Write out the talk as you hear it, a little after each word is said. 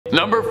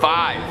Number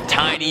 5.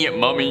 Tiny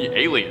mummy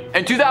alien.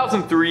 In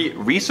 2003,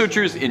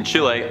 researchers in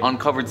Chile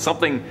uncovered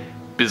something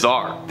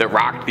bizarre that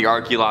rocked the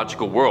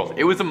archaeological world.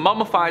 It was a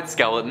mummified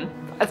skeleton.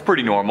 That's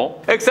pretty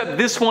normal. Except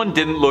this one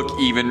didn't look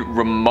even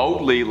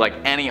remotely like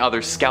any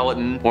other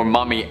skeleton or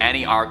mummy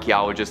any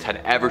archaeologist had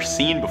ever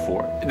seen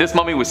before. This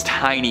mummy was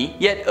tiny,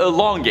 yet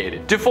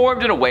elongated,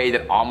 deformed in a way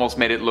that almost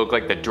made it look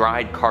like the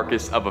dried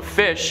carcass of a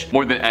fish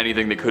more than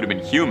anything that could have been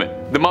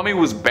human. The mummy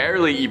was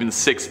barely even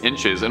 6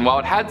 inches, and while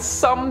it had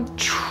some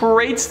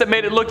traits that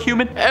made it look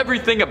human,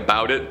 everything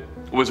about it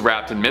was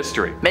wrapped in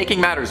mystery. Making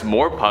matters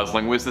more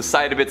puzzling was the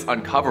sight of its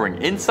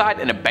uncovering inside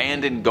an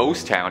abandoned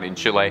ghost town in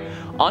Chile,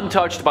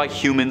 untouched by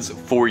humans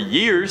for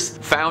years,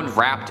 found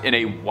wrapped in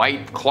a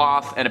white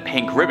cloth and a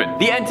pink ribbon.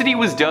 The entity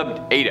was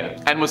dubbed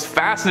Ada, and was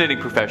fascinating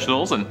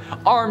professionals and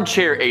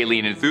armchair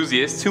alien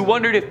enthusiasts who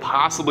wondered if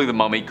possibly the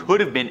mummy could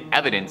have been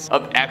evidence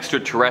of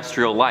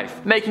extraterrestrial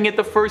life, making it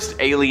the first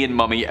alien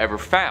mummy ever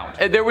found.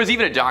 And there was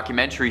even a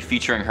documentary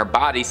featuring her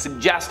body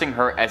suggesting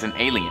her as an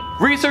alien.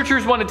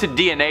 Researchers wanted to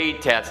DNA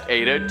test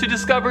Ada to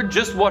discover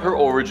just what her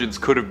origins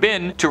could have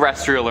been,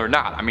 terrestrial or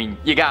not. I mean,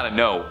 you gotta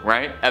know,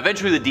 right?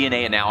 Eventually the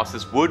DNA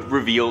analysis would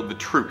reveal the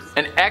truth.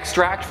 An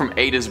extract from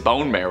Ada's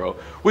bone marrow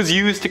was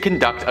used to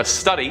conduct a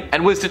study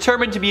and was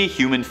determined to be a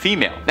human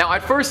female. Now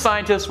at first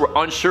scientists were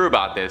unsure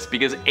about this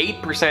because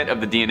 8% of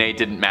the DNA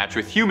didn't match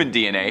with human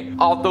DNA,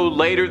 although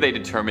later they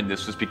determined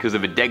this was because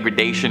of a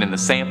degradation in the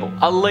sample.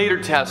 A later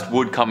test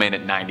would come in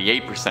at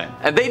 98%.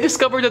 And they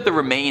discovered that the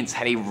remains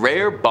had a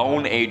rare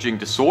bone aging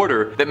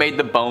disorder that made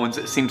the bones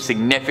seem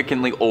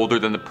significantly older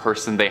than the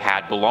person they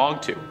had belonged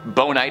to.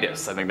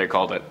 Bonitis, I think they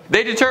called it.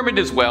 They determined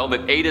as well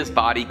that Ada's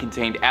body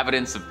contained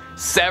evidence of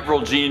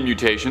several gene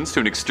mutations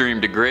to an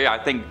extreme degree.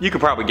 I think you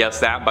could probably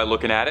guess that by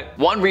looking at it.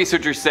 One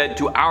researcher said,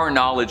 to our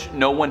knowledge,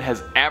 no one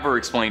has ever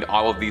explained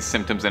all of these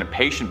symptoms in a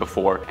patient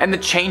before, and the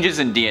changes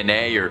in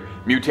DNA or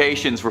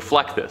mutations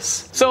reflect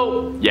this.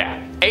 So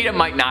yeah, Ada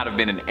might not have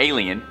been an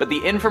alien, but the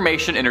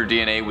information in her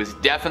DNA was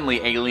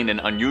definitely alien and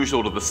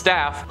unusual to the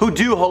staff, who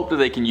do hope that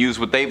they can use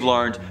what they've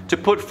learned to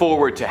put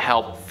forward to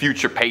help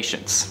future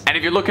patients. And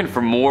if you're looking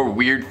for more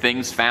weird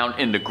things found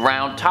in the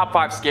ground, Top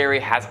 5 Scary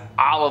has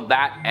all of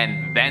that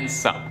and then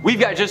some. We've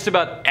got just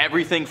about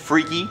everything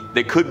freaky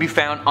that could be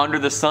found under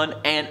the sun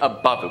and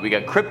above it. We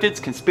got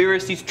cryptids,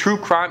 conspiracies, true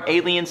crime,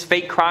 aliens,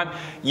 fake crime,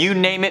 you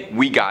name it,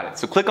 we got it.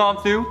 So click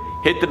on through,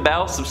 hit the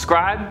bell,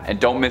 subscribe, and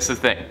don't miss a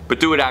thing. But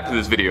do it after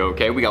this video,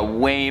 okay? We got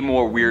way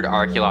more weird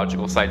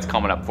archaeological sites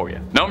coming up for you.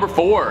 Number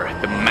 4,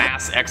 the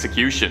mass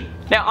execution.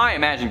 Now I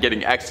imagine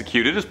getting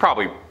executed is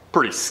probably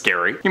pretty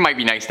scary. It might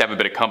be nice to have a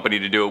bit of company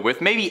to do it with.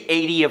 Maybe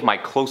 80 of my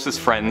closest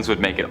friends would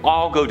make it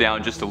all go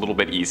down just a little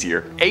bit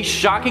easier. A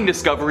shocking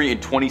discovery in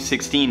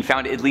 2016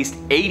 found at least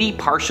 80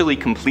 partially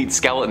complete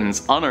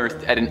skeletons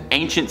unearthed at an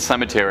ancient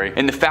cemetery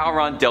in the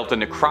Phaleron Delta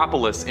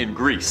necropolis in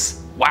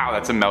Greece. Wow,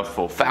 that's a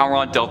mouthful.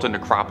 Phaleron Delta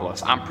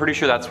necropolis. I'm pretty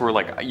sure that's where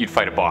like you'd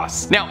fight a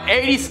boss. Now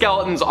 80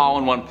 skeletons all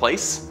in one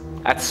place.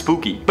 That's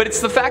spooky. But it's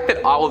the fact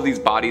that all of these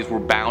bodies were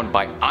bound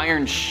by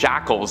iron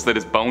shackles that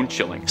is bone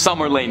chilling.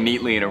 Some are laid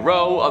neatly in a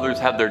row, others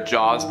have their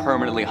jaws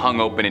permanently hung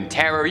open in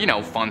terror, you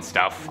know, fun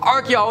stuff.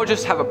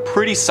 Archaeologists have a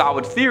pretty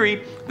solid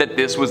theory that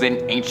this was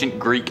an ancient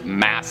Greek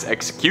mass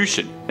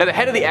execution. Now the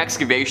head of the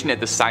excavation at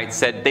the site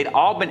said they'd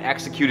all been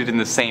executed in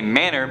the same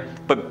manner,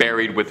 but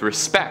buried with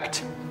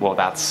respect. Well,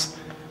 that's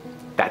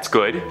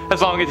good.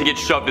 As long as you get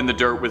shoved in the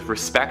dirt with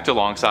respect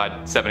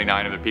alongside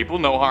 79 other people,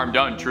 no harm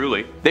done,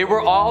 truly. They were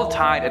all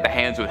tied at the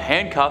hands with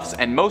handcuffs,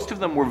 and most of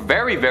them were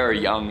very, very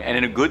young and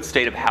in a good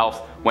state of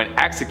health when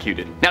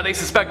executed. Now they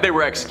suspect they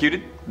were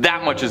executed.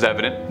 That much is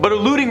evident, but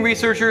eluding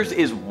researchers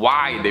is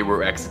why they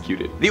were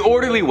executed. The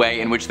orderly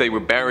way in which they were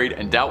buried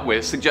and dealt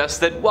with suggests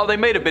that while they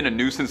may have been a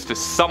nuisance to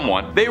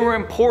someone, they were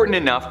important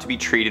enough to be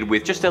treated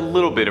with just a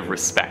little bit of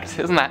respect.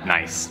 Isn't that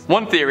nice?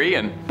 One theory,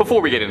 and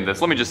before we get into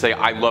this, let me just say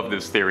I love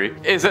this theory,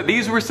 is that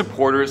these were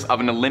supporters of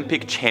an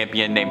Olympic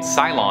champion named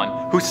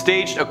Cylon who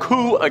staged a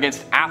coup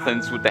against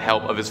Athens with the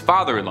help of his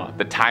father-in-law,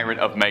 the tyrant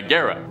of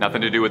Megara.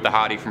 Nothing to do with the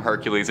hottie from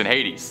Hercules and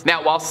Hades.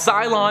 Now while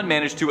Cylon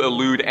managed to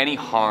elude any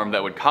harm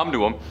that would come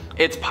to him,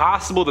 it's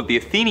possible that the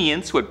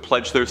Athenians who had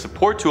pledged their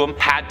support to him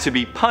had to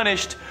be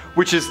punished,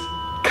 which is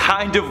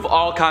kind of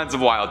all kinds of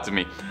wild to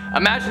me.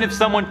 Imagine if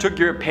someone took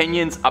your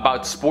opinions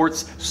about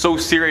sports so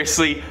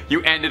seriously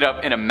you ended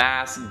up in a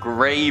mass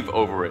grave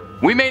over it.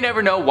 We may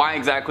never know why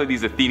exactly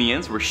these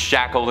Athenians were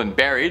shackled and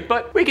buried,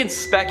 but we can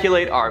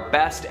speculate our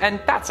best, and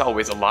that's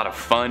always a lot of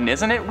fun,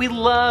 isn't it? We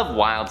love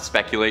wild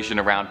speculation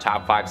around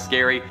Top 5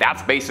 Scary.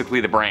 That's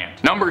basically the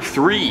brand. Number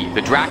 3,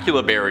 the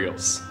Dracula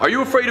burials. Are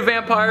you afraid of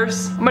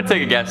vampires? I'm gonna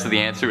take a guess that the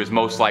answer is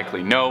most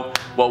likely no.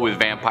 What with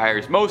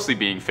vampires mostly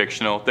being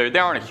fictional, they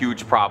aren't a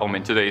huge problem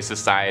in today's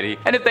society,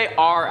 and if they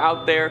are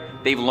out there,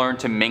 they've learned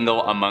to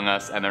mingle among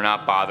us and they're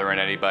not bothering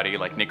anybody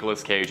like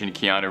Nicolas Cage and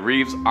Keanu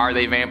Reeves. Are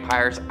they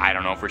vampires? I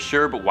don't know for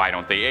sure, but why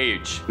don't they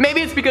age?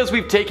 Maybe it's because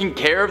we've taken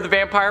care of the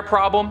vampire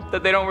problem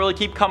that they don't really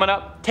keep coming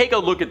up. Take a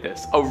look at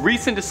this. A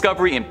recent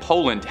discovery in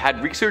Poland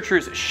had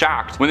researchers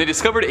shocked when they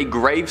discovered a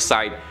grave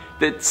site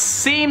that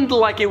seemed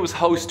like it was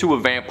host to a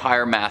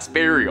vampire mass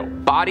burial.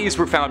 Bodies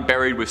were found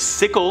buried with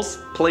sickles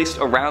placed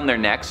around their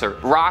necks or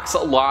rocks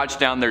lodged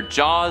down their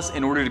jaws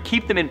in order to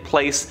keep them in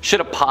place should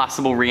a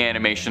possible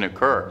reanimation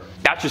occur.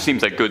 That just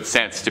seems like good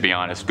sense, to be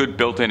honest. Good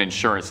built-in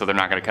insurance so they're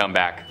not going to come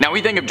back. Now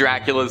we think of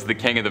Dracula as the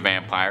king of the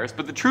vampires,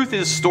 but the truth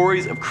is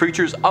stories of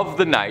creatures of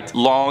the night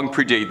long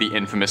predate the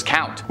infamous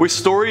Count, with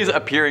stories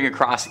appearing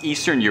across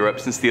Eastern Europe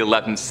since the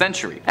 11th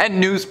century, and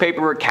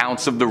newspaper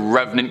accounts of the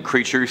revenant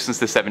creatures since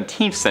the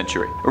 17th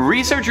century.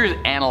 Researchers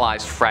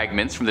analyzed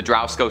fragments from the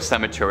Drowsko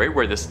cemetery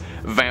where this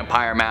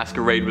vampire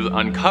masquerade was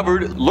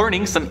uncovered,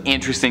 learning some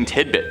interesting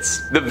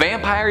tidbits. The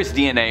vampires'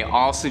 DNA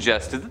all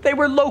suggested that they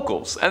were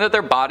locals, and that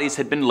their bodies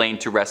had been laid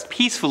to rest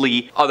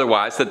peacefully,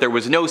 otherwise that there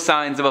was no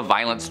signs of a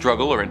violent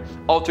struggle or an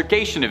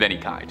altercation of any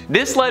kind.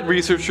 This led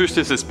researchers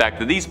to suspect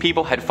that these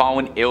people had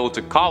fallen ill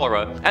to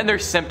cholera, and their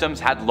symptoms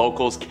had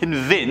locals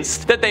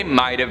convinced that they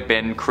might have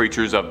been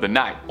creatures of the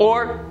night.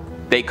 Or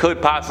they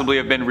could possibly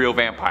have been real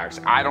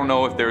vampires. I don't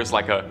know if there's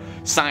like a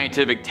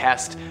scientific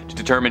test to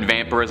determine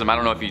vampirism. I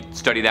don't know if you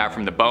study that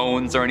from the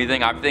bones or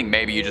anything. I think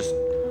maybe you just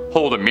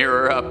hold a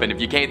mirror up, and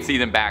if you can't see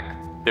them back,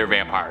 they're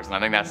vampires, and I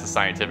think that's the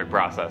scientific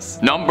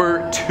process.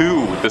 Number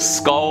 2, the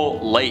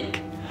Skull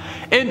Lake.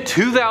 In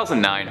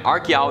 2009,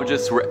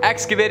 archaeologists were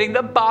excavating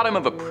the bottom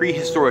of a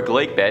prehistoric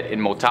lakebed in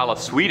Motala,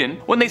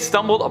 Sweden, when they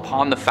stumbled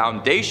upon the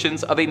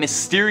foundations of a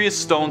mysterious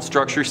stone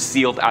structure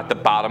sealed at the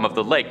bottom of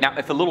the lake. Now,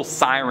 if a little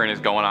siren is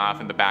going off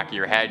in the back of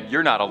your head,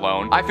 you're not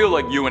alone. I feel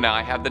like you and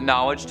I have the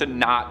knowledge to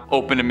not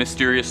open a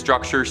mysterious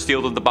structure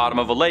sealed at the bottom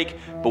of a lake,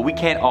 but we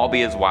can't all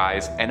be as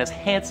wise and as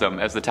handsome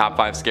as the top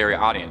 5 scary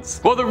audience.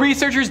 Well, the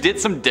researchers did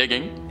some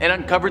digging and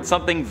uncovered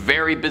something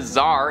very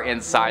bizarre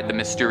inside the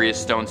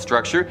mysterious stone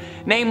structure,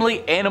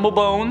 namely animal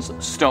bones,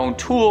 stone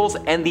tools,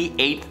 and the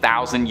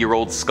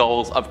 8,000-year-old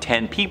skulls of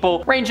 10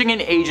 people ranging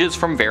in ages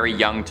from very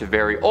young to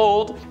very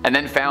old, and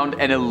then found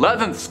an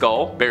 11th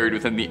skull buried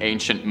within the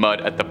ancient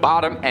mud at the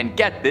bottom, and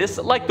get this,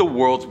 like the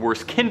world's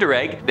worst Kinder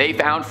Egg, they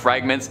found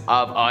fragments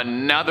of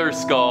another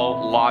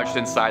skull lodged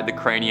inside the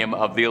cranium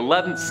of the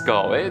 11th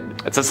skull.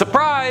 It's a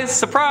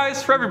surprise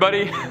for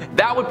everybody.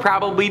 That would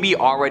probably be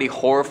already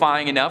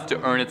horrifying enough to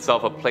earn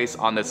itself a place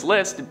on this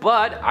list,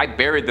 but I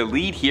buried the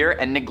lead here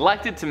and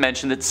neglected to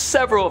mention that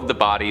several of the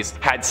bodies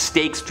had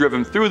stakes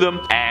driven through them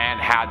and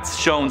had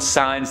shown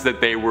signs that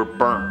they were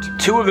burnt.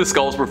 2 of the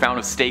skulls were found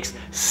with stakes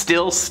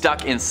still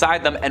stuck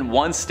inside them, and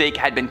 1 stake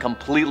had been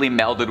completely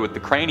melded with the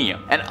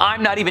cranium. And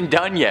I'm not even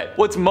done yet.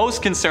 What's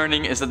most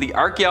concerning is that the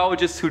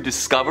archaeologists who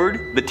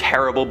discovered the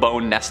terrible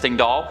bone nesting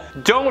doll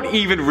don't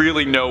even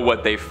really know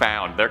what they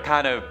found. They're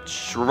kind of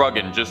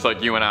shrugging just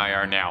like you and I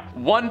are now.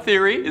 One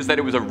theory is that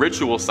it was a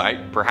ritual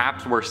site,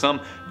 perhaps where some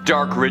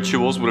dark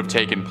rituals would have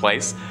taken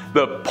place.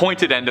 The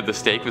pointed end of the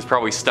stake was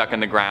probably stuck in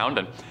the ground,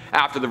 and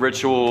after the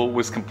ritual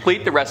was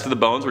complete, the rest of the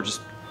bones were just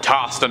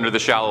tossed under the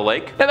shallow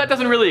lake. Now that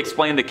doesn't really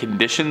explain the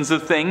conditions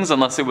of things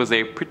unless it was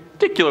a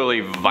particularly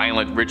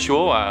violent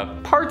ritual.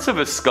 Parts of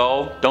a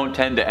skull don't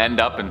tend to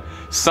end up in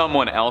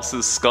someone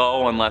else's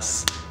skull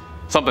unless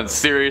something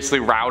seriously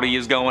rowdy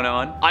is going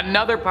on.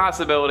 Another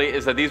possibility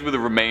is that these were the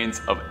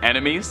remains of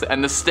enemies,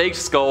 and the staked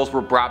skulls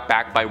were brought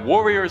back by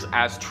warriors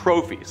as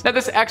trophies. Now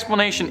this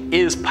explanation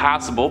is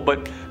possible,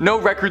 but no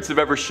records have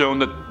ever shown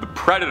that the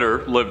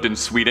Predator lived in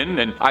Sweden,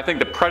 and I think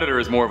the Predator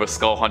is more of a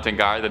skull hunting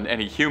guy than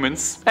any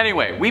humans.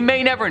 Anyway, we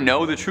may never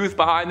know the truth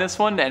behind this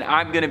one, and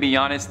I'm gonna be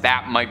honest,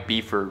 that might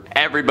be for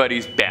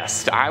everybody's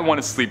best. I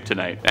want to sleep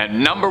tonight.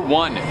 And number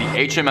 1, the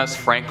HMS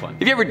Franklin.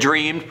 Have you ever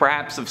dreamed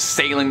perhaps of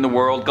sailing the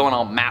world, going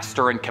all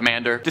master and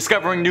commander,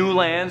 discovering new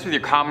lands with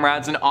your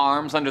comrades in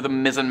arms under the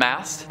mizzen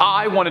mast?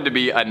 I wanted to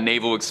be a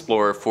naval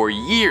explorer for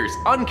years,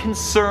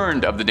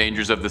 unconcerned of the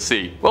dangers of the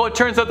sea. Well, it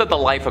turns out that the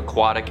life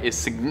aquatic is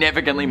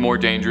significantly more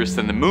dangerous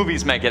than the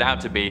movies make it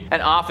out to be,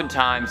 and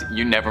oftentimes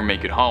you never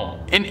make it home.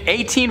 In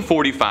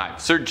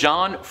 1845, Sir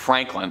John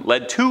Franklin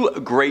led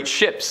 2 great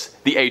ships,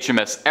 the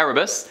HMS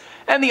Erebus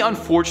and the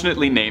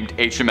unfortunately named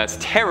HMS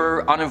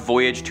Terror, on a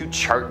voyage to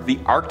chart the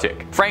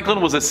Arctic. Franklin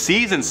was a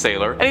seasoned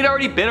sailor, and he'd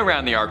already been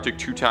around the Arctic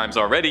 2 times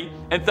already,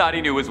 and thought he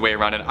knew his way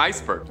around an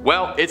iceberg.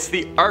 Well, it's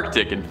the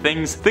Arctic, and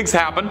things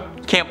happen.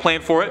 Can't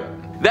plan for it.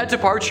 That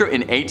departure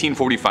in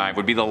 1845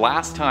 would be the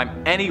last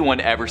time anyone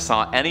ever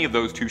saw any of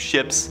those 2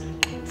 ships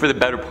for the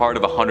better part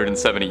of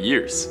 170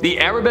 years. The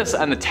Erebus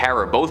and the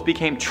Terror both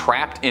became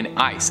trapped in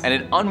ice, and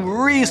an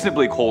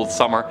unreasonably cold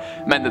summer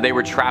meant that they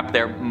were trapped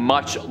there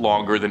much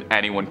longer than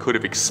anyone could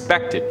have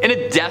expected. In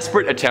a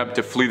desperate attempt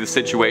to flee the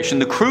situation,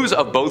 the crews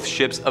of both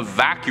ships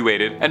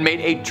evacuated and made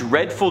a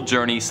dreadful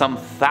journey some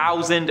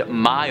 1,000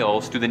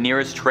 miles to the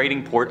nearest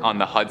trading port on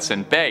the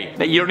Hudson Bay.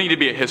 Now, you don't need to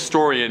be a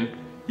historian.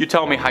 You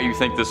tell me how you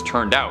think this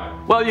turned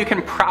out. Well, you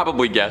can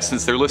probably guess,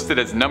 since they're listed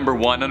as number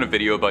 1 on a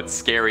video about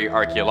scary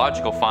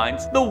archaeological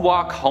finds, the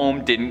walk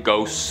home didn't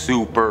go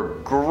super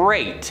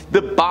great.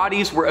 The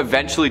bodies were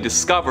eventually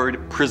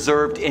discovered,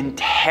 preserved in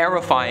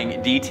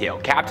terrifying detail.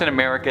 Captain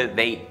America,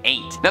 they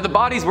ain't. Now the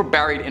bodies were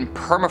buried in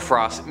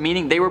permafrost,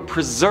 meaning they were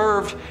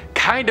preserved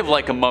kind of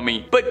like a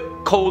mummy,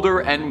 but colder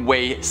and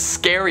way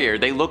scarier.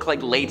 They look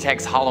like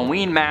latex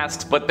Halloween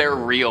masks, but they're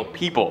real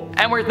people.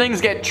 And where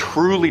things get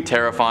truly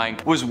terrifying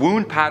was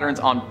wound patterns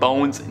on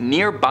bones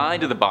nearby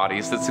to the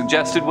bodies that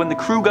suggested when the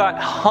crew got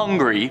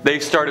hungry, they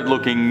started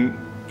looking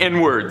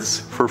inwards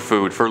for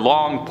food, for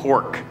long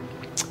pork.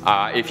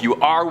 If you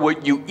are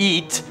what you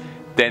eat,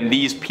 then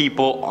these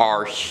people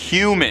are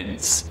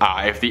humans.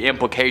 If the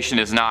implication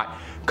is not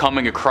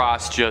coming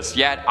across just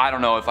yet, I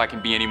don't know if I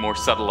can be any more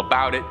subtle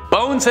about it.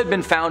 Bones had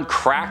been found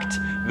cracked,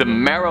 the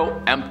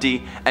marrow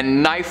empty,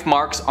 and knife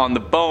marks on the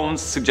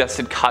bones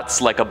suggested cuts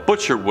like a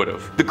butcher would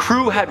have. The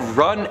crew had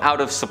run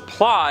out of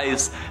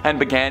supplies and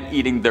began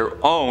eating their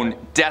own,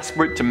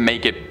 desperate to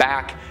make it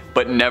back,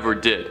 but never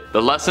did.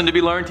 The lesson to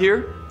be learned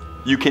here?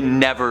 You can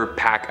never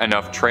pack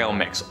enough trail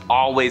mix.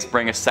 Always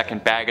bring a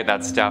second bag of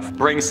that stuff.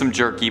 Bring some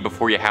jerky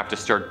before you have to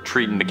start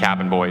treating the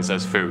cabin boys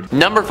as food.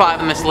 Number 5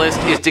 on this list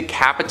is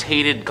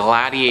decapitated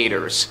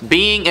gladiators.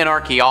 Being an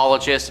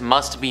archaeologist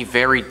must be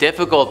very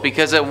difficult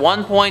because at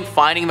one point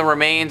finding the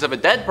remains of a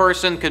dead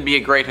person could be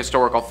a great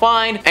historical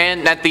find,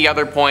 and at the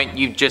other point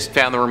you've just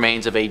found the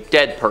remains of a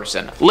dead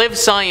person. Live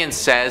Science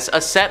says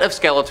a set of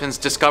skeletons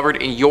discovered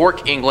in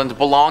York, England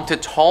belonged to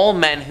tall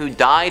men who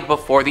died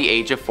before the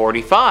age of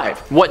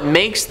 45. What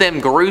makes them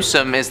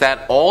gruesome is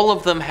that all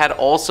of them had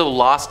also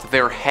lost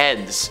their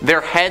heads.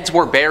 Their heads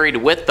were buried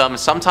with them,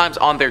 sometimes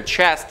on their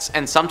chests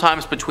and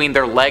sometimes between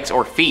their legs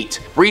or feet.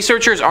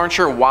 Researchers aren't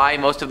sure why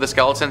most of the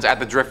skeletons at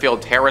the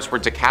Driftfield Terrace were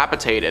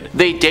decapitated.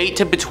 They date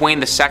to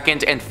between the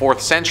 2nd and 4th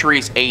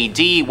centuries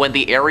AD, when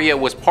the area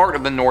was part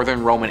of the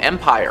Northern Roman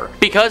Empire.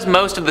 Because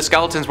most of the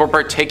skeletons were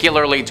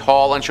particularly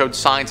tall and showed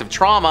signs of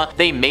trauma,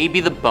 they may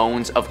be the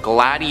bones of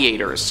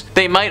gladiators.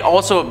 They might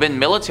also have been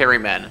military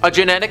men. A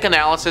genetic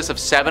analysis of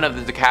 7 of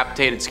the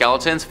decapitated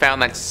skeletons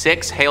found that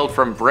 6 hailed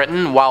from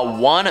Britain, while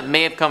 1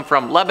 may have come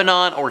from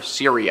Lebanon or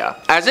Syria.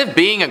 As if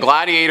being a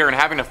gladiator and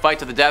having to fight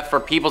to the death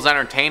for people's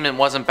entertainment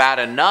wasn't bad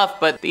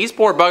enough, but these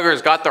poor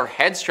buggers got their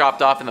heads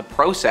chopped off in the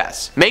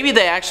process. Maybe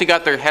they actually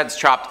got their heads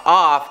chopped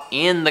off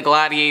in the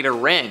gladiator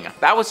ring.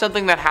 That was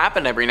something that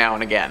happened every now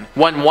and again.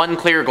 When one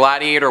clear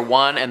gladiator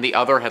won and the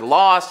other had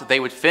lost,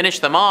 they would finish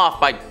them off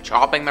by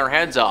chopping their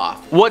heads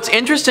off. What's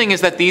interesting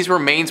is that these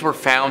remains were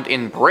found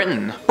in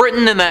Britain.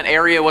 Britain in that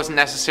area wasn't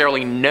necessarily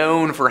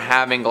known for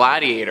having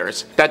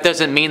gladiators. That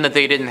doesn't mean that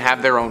they didn't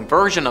have their own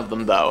version of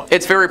them though.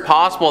 It's very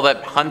possible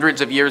that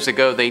hundreds of years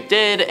ago they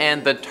did,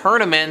 and the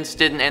tournaments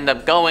didn't end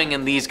up going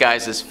in these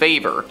guys'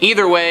 favor.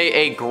 Either way,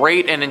 a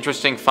great and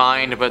interesting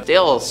find, but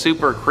still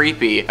super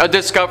creepy. A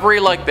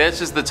discovery like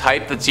this is the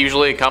type that's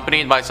usually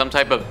accompanied by some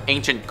type of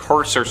ancient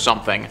curse or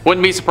something.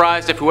 Wouldn't be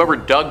surprised if whoever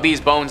dug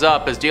these bones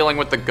up is dealing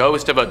with the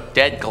ghost of a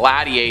dead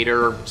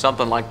gladiator or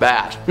something like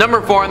that.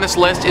 Number 4 on this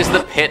list is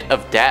the Pit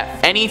of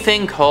Death.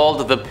 Anything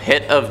called the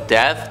Pit of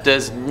Death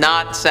does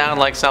not sound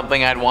like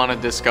something I'd want to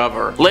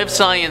discover. Live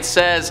Science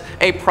says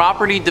a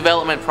property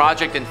development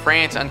project in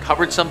France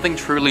uncovered something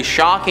truly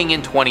shocking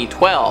in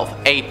 2012.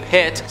 A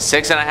pit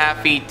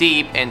 6.5 feet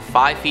deep and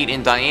 5 feet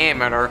in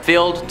diameter,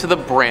 filled to the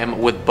brim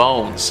with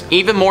bones.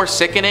 Even more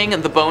sickening,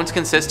 the bones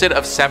consisted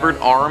of severed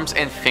arms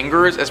and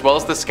fingers, as well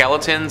as the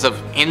skeletons of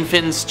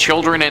infants,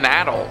 children, and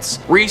adults.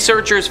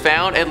 Researchers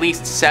found at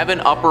least 7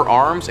 upper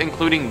arms,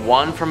 including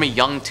 1 from a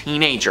young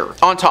teenager.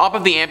 On top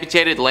of the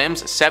amputated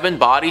limbs, 7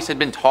 bodies had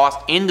been tossed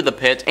into the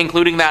pit,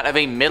 including that of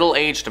a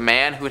middle-aged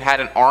man who'd had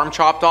an arm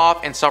chopped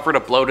off and suffered a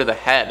blow to the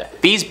head.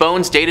 These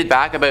bones dated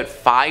back about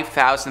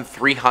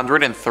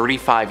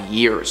 5,335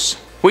 years.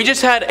 We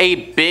just had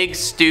a big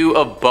stew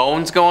of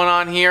bones going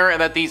on here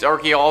that these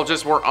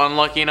archaeologists were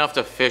unlucky enough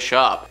to fish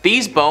up.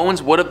 These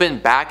bones would have been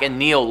back in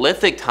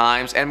Neolithic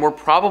times and were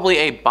probably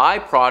a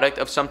byproduct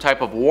of some type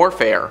of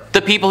warfare.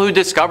 The people who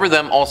discovered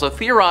them also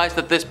theorized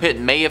that this pit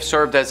may have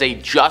served as a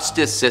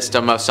justice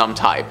system of some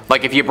type.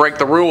 Like if you break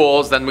the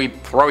rules, then we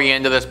throw you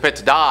into this pit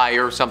to die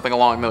or something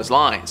along those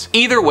lines.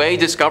 Either way,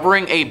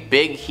 discovering a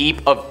big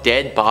heap of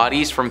dead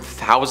bodies from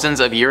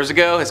thousands of years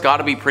ago has got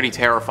to be pretty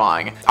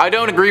terrifying. I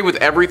don't agree with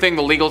everything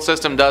the legal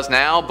system does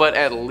now, but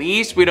at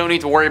least we don't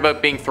need to worry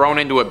about being thrown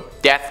into a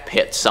death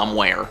pit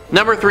somewhere.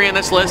 Number 3 on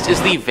this list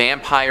is the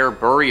vampire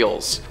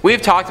burials.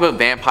 We've talked about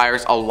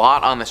vampires a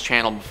lot on this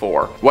channel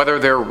before. Whether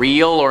they're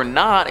real or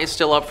not is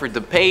still up for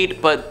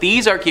debate, but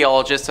these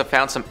archaeologists have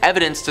found some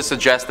evidence to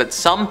suggest that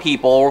some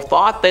people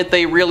thought that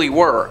they really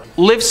were.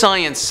 Live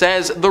Science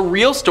says the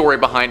real story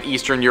behind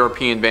Eastern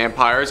European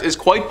vampires is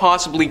quite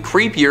possibly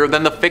creepier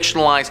than the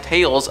fictionalized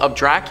tales of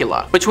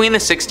Dracula. Between the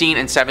 16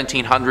 and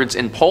 1700s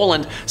in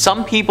Poland,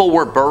 some people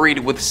were buried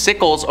with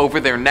sickles over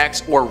their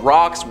necks or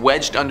rocks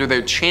wedged under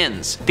their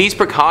chins. These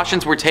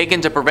precautions were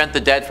taken to prevent the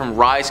dead from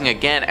rising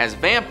again as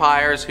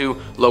vampires who,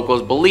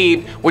 locals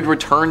believed, would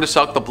return to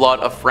suck the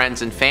blood of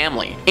friends and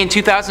family. In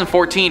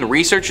 2014,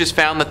 researchers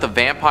found that the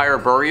vampire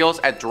burials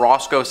at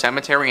Drosko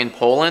Cemetery in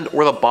Poland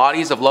were the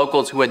bodies of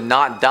locals who had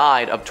not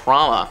died of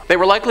trauma. They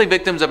were likely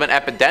victims of an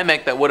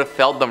epidemic that would have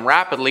felled them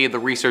rapidly, the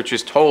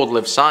researchers told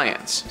Live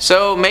Science.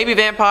 So maybe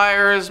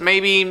vampires,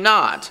 maybe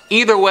not.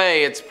 Either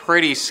way, it's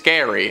pretty scary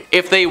scary.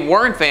 If they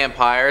weren't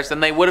vampires, then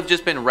they would have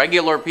just been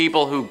regular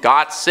people who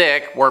got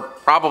sick, were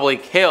probably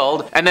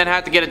killed, and then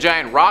had to get a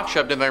giant rock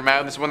shoved in their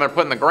mouths when they're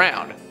put in the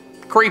ground.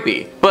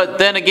 Creepy. But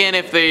then again,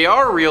 if they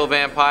are real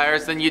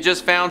vampires, then you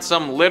just found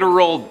some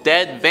literal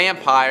dead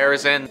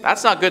vampires, and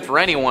that's not good for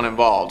anyone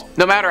involved.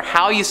 No matter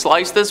how you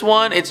slice this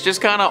one, it's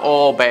just kinda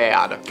all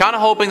bad. Kinda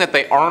hoping that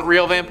they aren't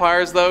real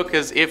vampires though,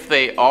 because if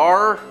they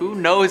are, who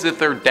knows if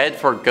they're dead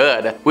for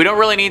good. We don't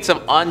really need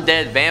some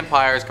undead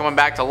vampires coming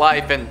back to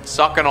life and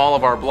sucking all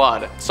of our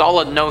blood.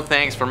 Solid no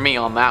thanks for me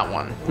on that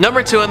one.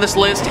 Number 2 on this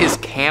list is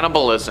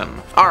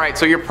cannibalism. Alright,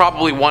 so you're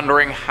probably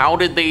wondering, how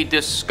did they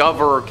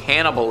discover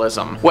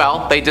cannibalism?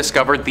 Well, they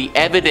discovered the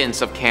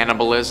evidence of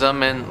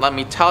cannibalism, and let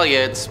me tell you,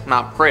 it's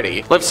not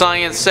pretty. Live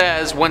Science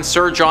says when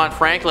Sir John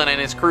Franklin and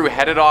his crew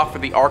headed off for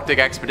the Arctic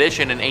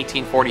expedition in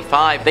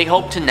 1845, they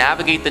hoped to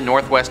navigate the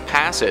Northwest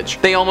Passage.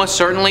 They almost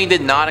certainly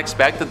did not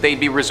expect that they'd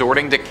be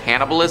resorting to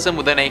cannibalism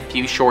within a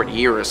few short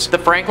years. The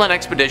Franklin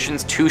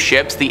expedition's 2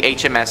 ships, the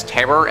HMS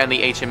Terror and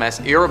the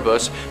HMS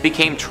Erebus,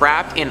 became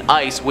trapped in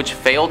ice which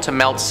failed to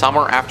melt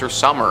summer after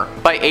summer.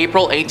 By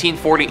April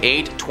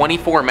 1848,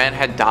 24 men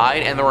had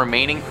died, and the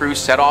remaining crew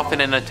set off in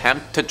an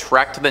attempt to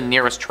trek to the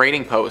nearest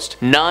trading post.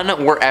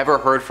 None were ever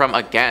heard from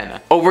again.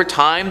 Over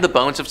time, the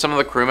bones of some of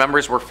the crew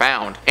members were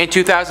found. In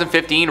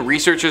 2015,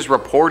 researchers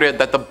reported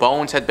that the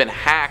bones had been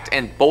hacked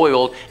and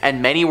boiled,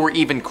 and many were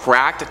even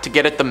cracked to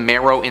get at the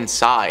marrow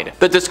inside.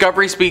 The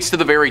discovery speaks to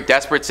the very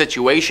desperate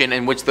situation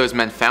in which those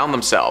men found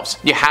themselves.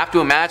 You have to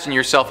imagine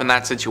yourself in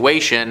that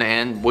situation,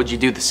 and would you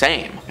do the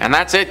same? And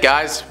that's it,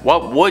 guys.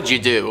 What would you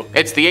do?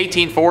 It's the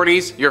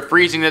 1840s, you're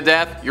freezing to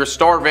death, you're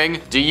starving.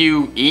 Do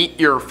you eat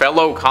your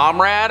fellow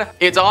comrade?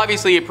 It's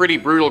obviously a pretty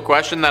brutal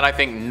question that I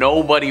think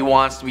nobody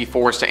wants to be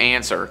forced to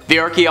answer. The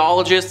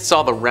archaeologists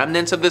saw the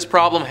remnants of this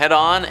problem head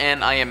on,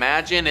 and I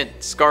imagine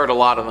it scarred a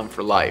lot of them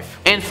for life.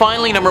 And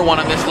finally, number 1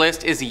 on this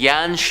list is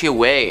Yan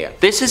Shiwei.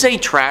 This is a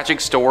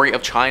tragic story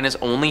of China's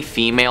only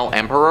female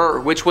emperor,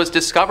 which was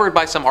discovered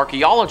by some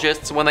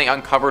archaeologists when they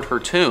uncovered her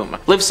tomb.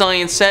 Live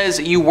Science says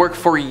you worked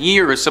for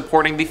years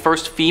supporting the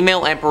first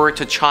female emperor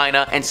to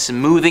China and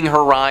smoothing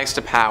her rise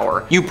to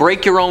power. You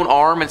break your own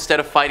arm instead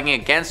of fighting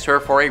against her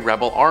for a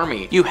rebel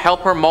army. You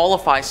help her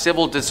mollify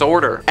civil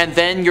disorder, and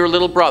then your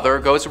little brother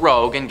goes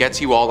rogue and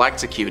gets you all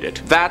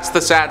executed. That's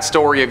the sad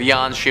story of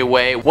Yan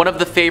Shiwei, one of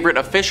the favorite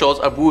officials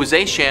of Wu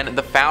Zetian,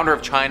 the founder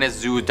of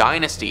China's Zhou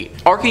dynasty.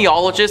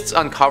 Archaeologists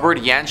uncovered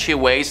Yan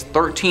Shiwei's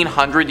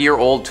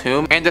 1300-year-old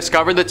tomb and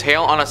discovered the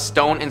tale on a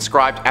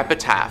stone-inscribed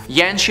epitaph.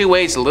 Yan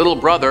Shiwei's little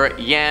brother,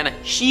 Yan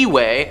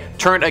Shiwei,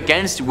 turned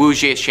against Wu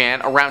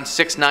Zetian around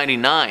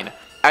 699.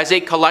 As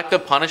a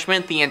collective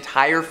punishment, the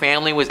entire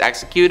family was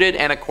executed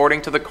and,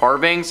 according to the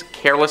carvings,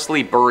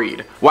 carelessly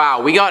buried.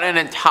 Wow, we got an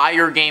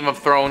entire Game of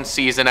Thrones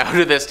season out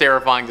of this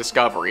terrifying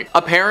discovery.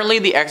 Apparently,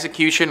 the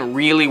execution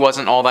really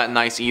wasn't all that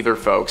nice either,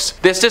 folks.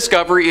 This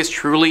discovery is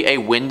truly a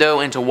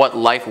window into what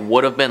life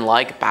would have been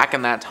like back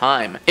in that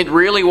time. It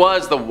really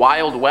was the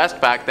Wild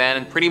West back then,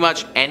 and pretty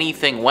much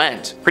anything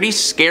went. Pretty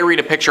scary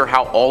to picture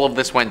how all of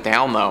this went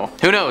down, though.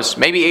 Who knows,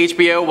 maybe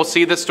HBO will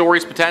see this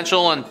story's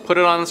potential and put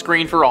it on the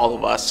screen for all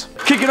of us.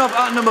 Kicking off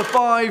at number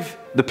 5,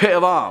 The Pit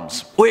of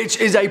Arms, which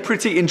is a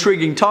pretty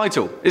intriguing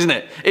title, isn't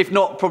it? If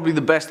not probably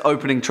the best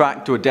opening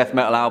track to a death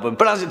metal album.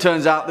 But as it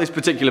turns out, this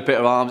particular Pit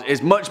of Arms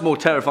is much more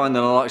terrifying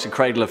than the likes of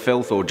Cradle of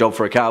Filth or Job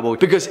for a Cowboy,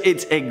 because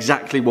it's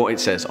exactly what it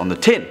says on the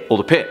tin, or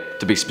the pit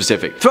to be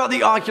specific. Throughout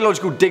the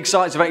archaeological dig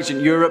sites of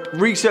ancient Europe,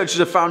 researchers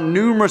have found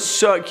numerous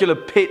circular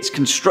pits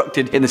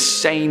constructed in the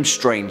same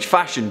strange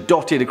fashion,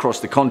 dotted across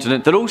the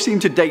continent, that all seem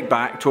to date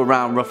back to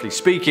around, roughly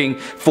speaking,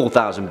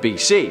 4000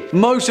 BC.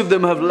 Most of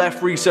them have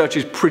left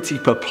researchers pretty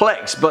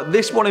perplexed, but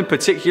this one in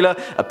particular,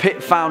 a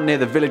pit found near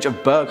the village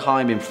of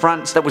Bergheim in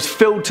France that was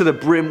filled to the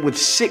brim with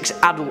 6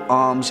 adult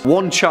arms,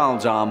 1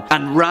 child's arm,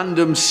 and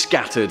random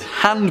scattered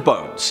hand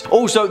bones.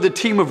 Also, the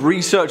team of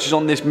researchers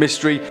on this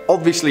mystery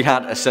obviously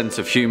had a sense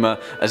of humour,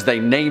 as they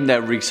named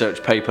their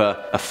research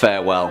paper A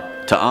Farewell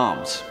to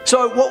Arms.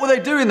 So what were they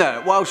doing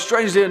there? Well,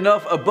 strangely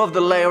enough, above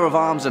the layer of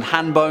arms and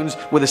hand bones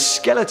were the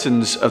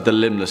skeletons of the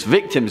limbless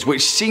victims,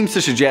 which seems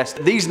to suggest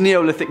these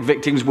Neolithic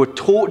victims were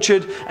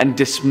tortured and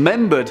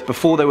dismembered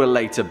before they were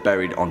later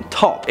buried on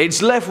top.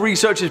 It's left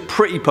researchers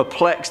pretty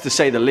perplexed, to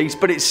say the least,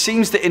 but it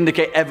seems to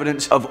indicate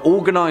evidence of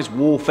organised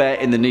warfare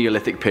in the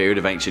Neolithic period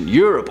of ancient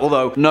Europe,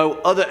 although no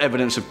other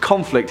evidence of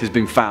conflict has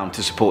been found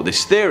to support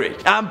this theory.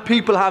 And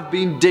people have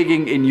been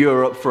digging in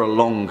Europe for a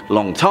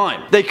long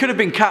time. They could have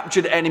been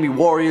captured enemy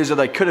warriors, or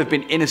they could have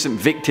been innocent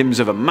victims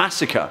of a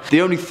massacre.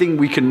 The only thing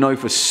we can know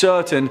for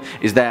certain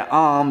is their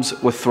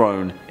arms were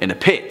thrown in a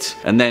pit,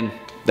 and then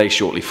they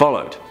shortly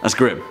followed. That's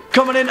grim.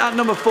 Coming in at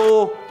number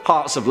 4,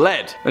 Hearts of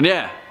Lead. And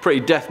yeah, pretty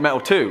death metal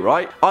too,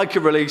 right? I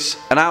could release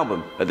an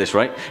album at this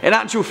rate. In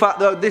actual fact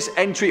though, this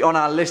entry on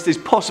our list is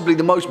possibly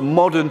the most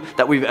modern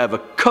that we've ever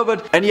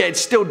covered, and yet it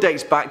still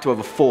dates back to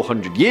over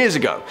 400 years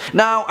ago.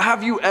 Now,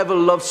 have you ever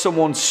loved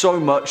someone so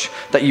much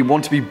that you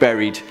want to be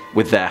buried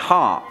with their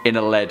heart in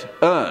a lead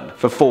urn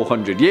for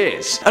 400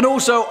 years? And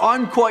also,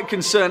 I'm quite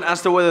concerned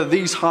as to whether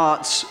these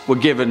hearts were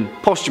given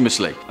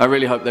posthumously. I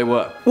really hope they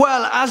were.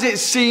 Well, as it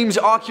seems,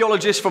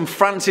 archaeologists from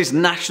France's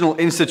National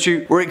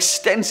Institute were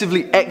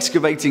extensively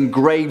excavating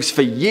graves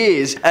for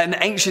years at an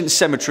ancient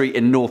cemetery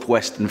in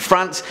northwestern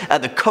France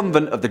at the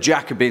convent of the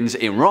Jacobins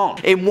in Rouen,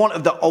 in one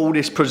of the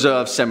oldest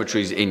preserved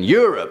cemeteries in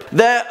Europe.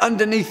 There,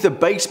 underneath the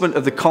basement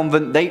of the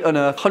convent, they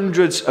unearthed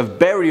hundreds of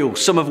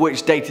burials, some of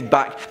which dated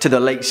back to the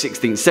late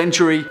 16th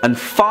century, and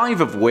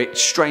 5 of which,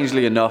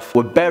 strangely enough,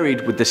 were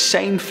buried with the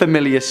same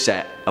familiar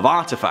set of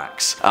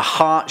artifacts, a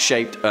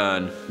heart-shaped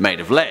urn made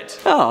of lead.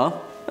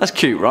 Oh, that's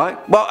cute, right?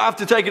 Well,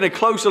 after taking a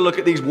closer look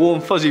at these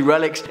warm fuzzy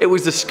relics, it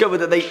was discovered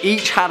that they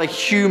each had a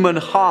human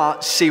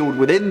heart sealed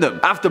within them.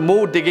 After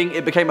more digging,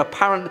 it became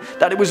apparent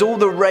that it was all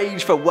the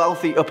rage for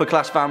wealthy upper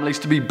class families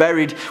to be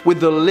buried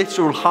with the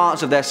literal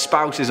hearts of their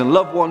spouses and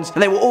loved ones,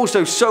 and they were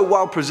also so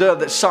well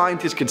preserved that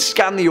scientists could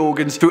scan the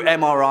organs through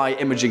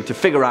MRI imaging to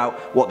figure out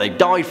what they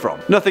died from.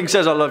 Nothing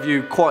says I love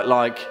you quite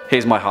like,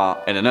 here's my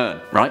heart in an urn,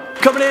 right?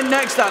 Coming in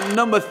next at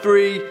number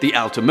 3, the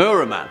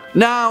Altamura Man.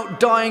 Now,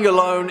 dying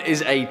alone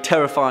is a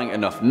terrifying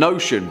enough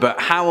notion, but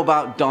how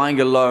about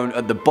dying alone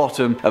at the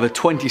bottom of a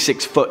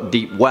 26-foot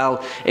deep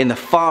well in the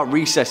far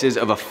recesses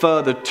of a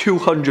further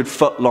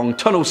 200-foot long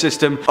tunnel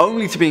system,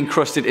 only to be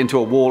encrusted into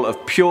a wall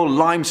of pure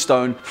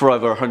limestone for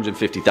over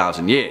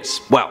 150,000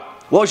 years? Well,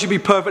 whilst you'd be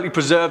perfectly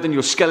preserved and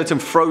your skeleton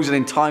frozen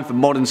in time for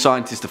modern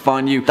scientists to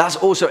find you, that's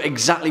also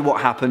exactly what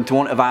happened to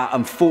one of our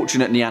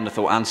unfortunate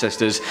Neanderthal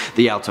ancestors,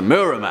 the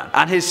Altamura Man.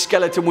 And his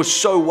skeleton was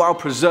so well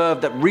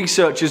preserved that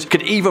researchers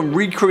could even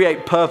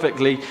recreate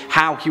perfectly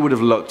how he would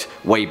have looked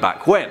way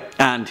back when.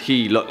 And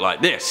he looked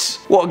like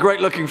this. What a great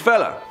looking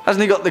fella.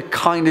 Hasn't he got the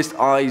kindest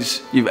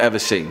eyes you've ever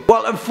seen?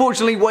 Well,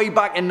 unfortunately, way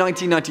back in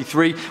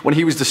 1993, when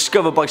he was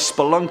discovered by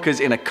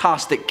spelunkers in a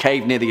karstic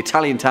cave near the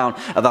Italian town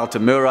of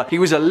Altamura, he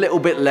was a little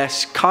bit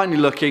less kindly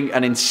looking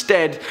and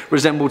instead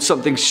resembled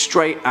something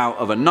straight out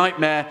of a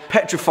nightmare,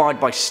 petrified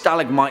by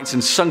stalagmites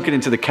and sunken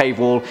into the cave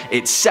wall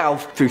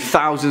itself through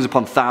thousands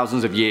upon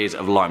thousands of years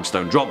of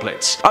limestone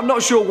droplets. I'm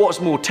not sure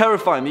what's more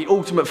terrifying, the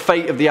ultimate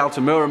fate of the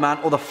Altamura Man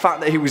or the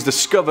fact that he was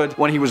discovered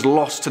when he was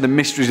lost to the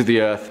mysteries of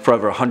the earth for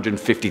over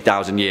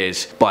 150,000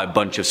 years by a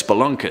bunch of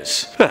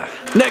spelunkers.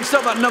 Next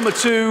up at number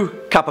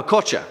 2,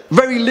 Capacocha.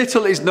 Very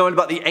little is known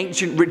about the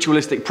ancient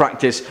ritualistic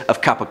practice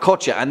of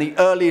Capacocha, and the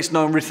earliest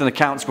known written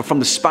accounts were from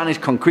the Spanish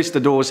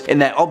conquistadors in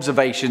their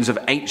observations of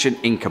ancient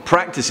Inca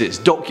practices,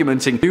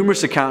 documenting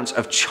numerous accounts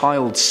of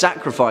child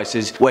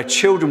sacrifices where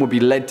children would be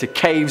led to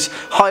caves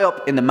high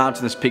up in the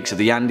mountainous peaks of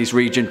the Andes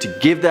region to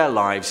give their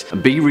lives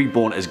and be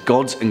reborn as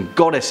gods and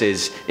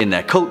goddesses in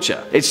their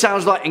culture. It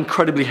sounds like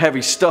incredibly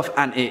heavy stuff,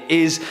 and it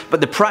is, but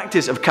the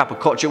practice of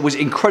Capacocha was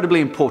incredibly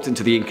important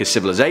to the Inca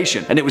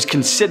civilization, and it was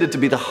considered to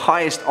be the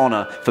highest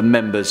honor for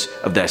members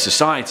of their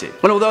society.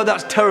 And although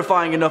that's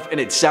terrifying enough in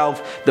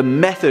itself, the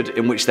method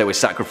in which they were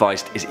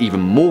sacrificed is even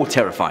more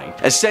terrifying.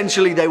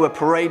 Essentially, they were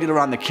paraded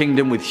around the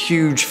kingdom with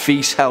huge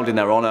feasts held in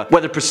their honor,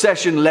 where the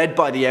procession led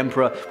by the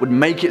emperor would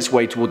make its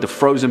way toward the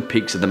frozen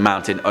peaks of the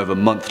mountain over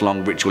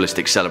month-long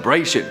ritualistic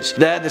celebrations.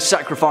 There, the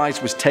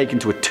sacrifice was taken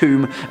to a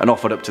tomb and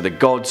offered up to the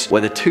gods,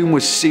 where the tomb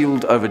was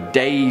sealed over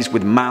days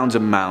with mounds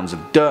and mounds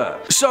of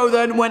dirt. So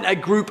then, when a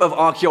group of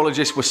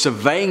archaeologists were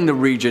surveying the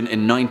region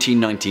in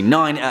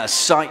 1999 at a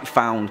site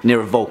found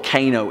near a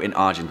volcano in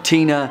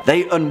Argentina,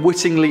 they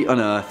unwittingly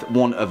unearthed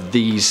one of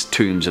these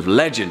tombs of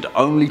legend,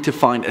 only to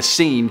find a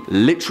scene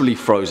literally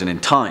frozen in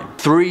time.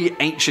 3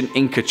 ancient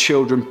Inca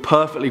children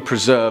perfectly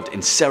preserved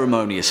in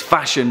ceremonious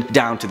fashion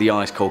down to the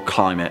ice-cold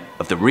climate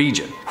of the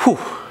region. Whew,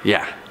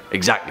 yeah,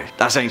 exactly.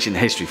 That's ancient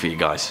history for you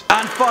guys.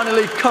 And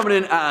finally, coming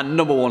in at our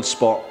number 1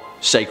 spot,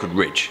 Sacred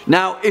Ridge.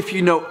 Now, if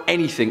you know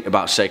anything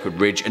about Sacred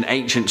Ridge, an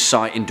ancient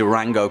site in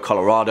Durango,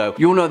 Colorado,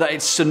 you'll know that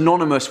it's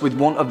synonymous with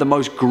one of the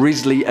most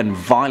grisly and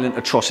violent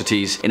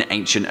atrocities in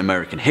ancient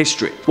American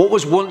history. What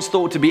was once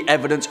thought to be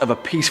evidence of a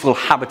peaceful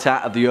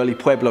habitat of the early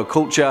Pueblo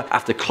culture,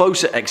 after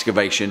closer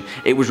excavation,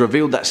 it was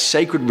revealed that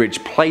Sacred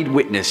Ridge played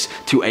witness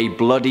to a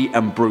bloody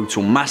and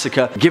brutal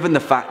massacre, given the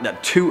fact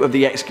that 2 of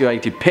the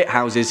excavated pit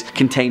houses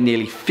contain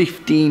nearly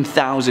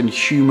 15,000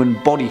 human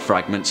body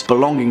fragments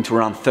belonging to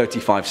around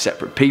 35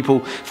 separate people,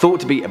 thought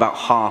to be about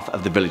half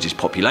of the village's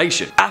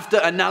population. After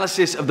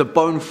analysis of the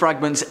bone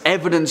fragments,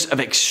 evidence of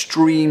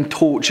extreme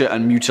torture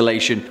and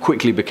mutilation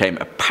quickly became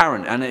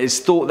apparent, and it is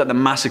thought that the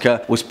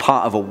massacre was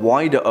part of a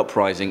wider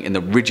uprising in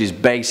the ridge's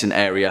basin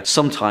area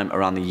sometime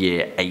around the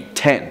year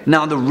 810.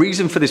 Now, the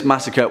reason for this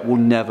massacre will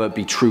never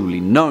be truly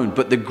known,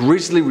 but the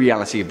grisly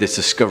reality of this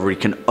discovery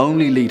can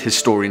only lead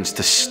historians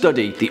to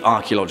study the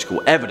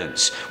archaeological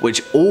evidence,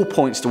 which all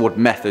points toward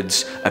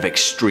methods of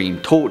extreme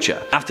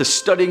torture. After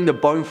studying the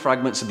bone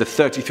fragments of the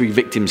 33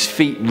 victims'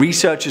 feet,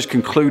 researchers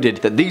concluded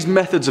that these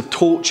methods of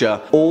torture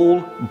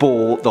all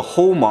bore the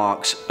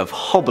hallmarks of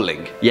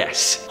hobbling.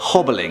 Yes,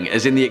 hobbling,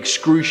 as in the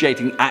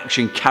excruciating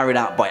action carried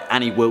out by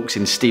Annie Wilkes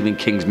in Stephen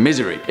King's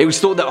Misery. It was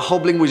thought that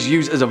hobbling was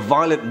used as a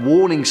violent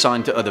warning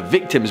sign to other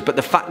victims, but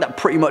the fact that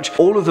pretty much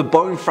all of the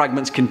bone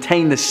fragments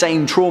contain the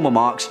same trauma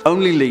marks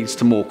only leads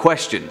to more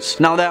questions.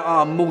 Now, there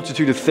are a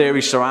multitude of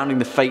theories surrounding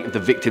the fate of the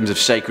victims of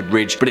Sacred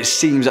Ridge, but it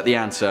seems that the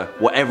answer,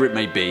 whatever it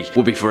may be,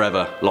 will be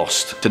forever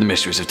lost to the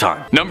mysteries of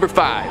time. Number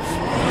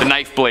 5. The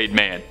Knife Blade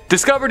Man.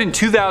 Discovered in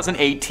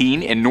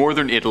 2018 in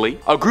northern Italy,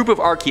 a group of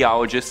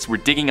archaeologists were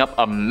digging up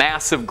a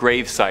massive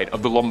gravesite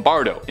of the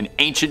Lombardo, an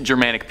ancient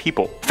Germanic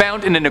people.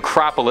 Found in a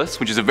necropolis,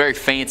 which is a very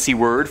fancy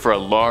word for a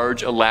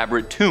large,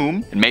 elaborate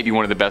tomb, and maybe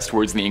one of the best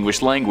words in the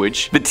English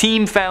language, the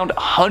team found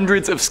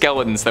hundreds of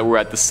skeletons that were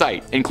at the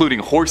site, including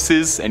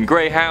horses and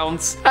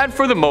greyhounds, and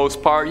for the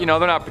most part, they're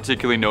not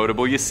particularly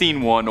notable. You've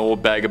seen one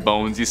old bag of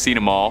bones, you've seen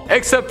them all,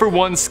 except for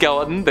one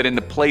skeleton that in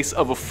the place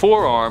of a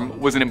forearm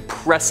was an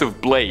impressive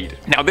blade.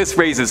 Now this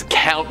raises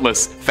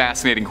countless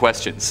fascinating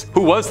questions.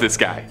 Who was this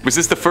guy? Was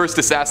this the first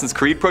Assassin's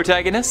Creed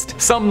protagonist?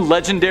 Some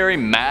legendary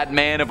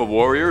madman of a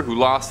warrior who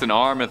lost an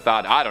arm and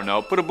thought, I don't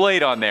know, put a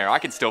blade on there, I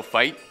can still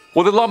fight?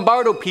 Well, the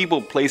Lombardo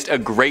people placed a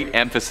great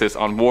emphasis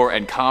on war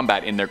and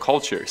combat in their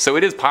culture, so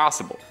it is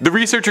possible. The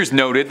researchers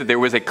noted that there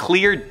was a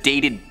clear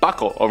dated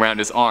buckle around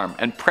his arm,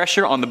 and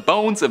pressure on the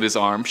bones of his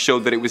arm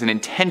showed that it was an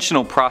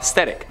intentional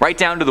prosthetic, right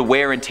down to the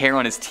wear and tear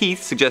on his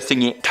teeth,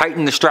 suggesting he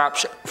tightened the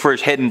straps for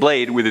his hidden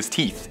blade with his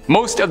teeth.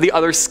 Most of the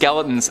other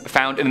skeletons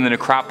found in the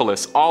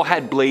necropolis all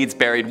had blades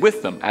buried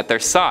with them at their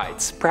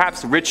sides,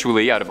 perhaps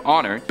ritually out of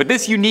honor, but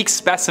this unique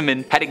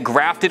specimen had it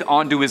grafted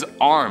onto his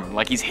arm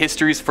like he's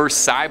history's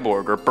first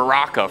cyborg or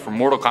Baraka from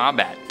Mortal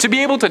Kombat. To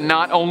be able to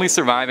not only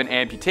survive an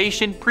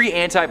amputation,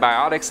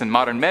 pre-antibiotics and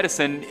modern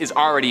medicine is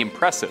already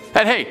impressive.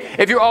 And hey,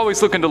 if you're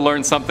always looking to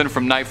learn something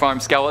from knife arm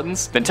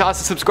skeletons, then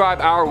toss a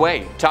subscribe our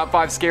way. Top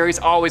 5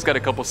 Scaries always got a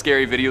couple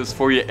scary videos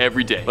for you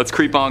every day. Let's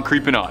creep on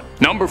creeping on.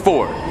 Number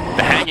 4.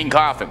 The Hanging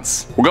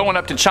Coffins. We're going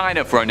up to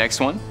China for our next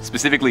one,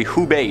 specifically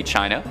Hubei,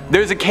 China.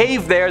 There's a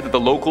cave there that the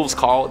locals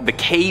call the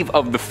Cave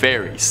of the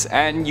Fairies,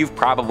 and you've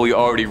probably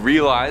already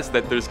realized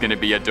that there's gonna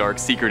be a dark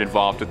secret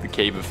involved with the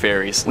Cave of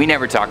Fairies. We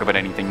never talk about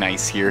anything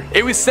nice here.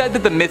 It was said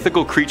that the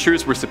mythical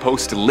creatures were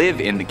supposed to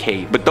live in the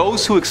cave, but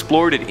those who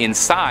explored it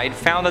inside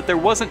found that there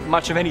wasn't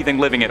much of anything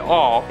living at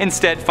all,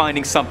 instead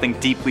finding something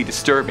deeply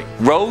disturbing.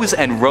 Rows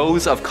and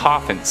rows of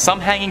coffins, some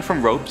hanging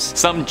from ropes,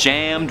 some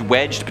jammed,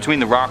 wedged between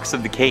the rocks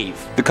of the cave.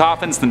 The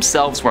coffins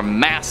themselves were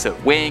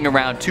massive, weighing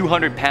around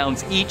 200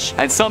 pounds each,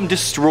 and some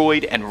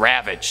destroyed and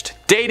ravaged.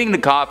 Dating the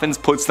coffins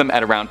puts them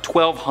at around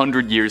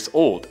 1200 years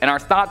old, and are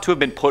thought to have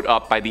been put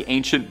up by the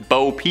ancient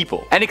Bo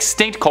people, an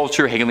extinct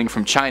culture hailing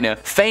from China,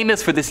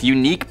 famous for this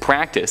unique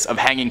practice of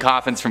hanging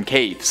coffins from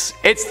caves.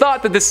 It's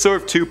thought that this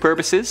served 2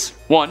 purposes.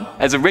 1,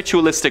 as a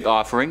ritualistic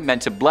offering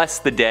meant to bless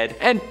the dead,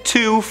 and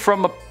 2,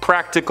 from a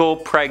practical,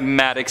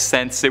 pragmatic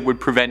sense, it would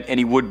prevent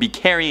any would-be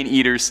carrion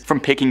eaters from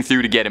picking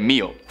through to get a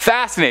meal.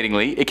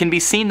 Fascinatingly, it can be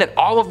seen that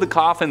all of the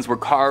coffins were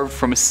carved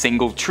from a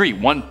single tree,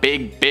 one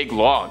big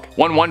log.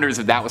 One wonders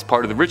if that was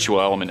part of the ritual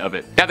element of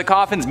it. Now, the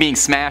coffins being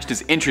smashed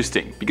is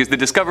interesting, because the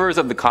discoverers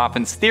of the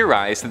coffins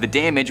theorized that the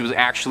damage was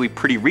actually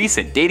pretty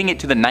recent, dating it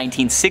to the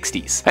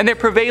 1960s. And their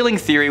prevailing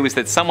theory was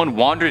that someone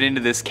wandered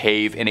into this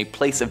cave in a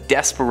place of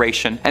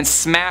desperation and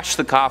smashed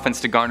the coffins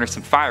to garner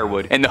some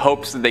firewood in the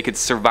hopes that they could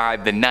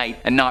survive the night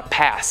and not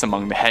pass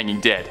among the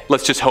hanging dead.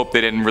 Let's just hope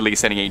they didn't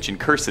release any ancient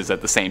curses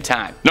at the same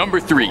time. Number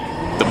 3.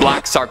 The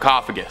Black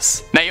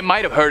Sarcophagus. Now, you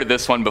might have heard of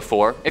this one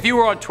before. If you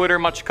were on Twitter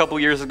much a couple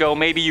years ago,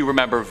 maybe you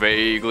remember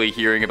vaguely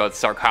hearing about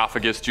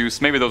sarcophagus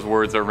juice. Maybe those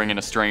words are ringing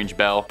a strange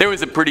bell. There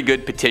was a pretty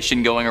good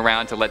petition going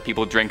around to let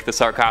people drink the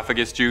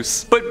sarcophagus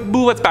juice. But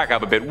let's back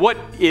up a bit. What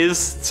is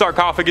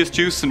sarcophagus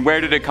juice, and where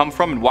did it come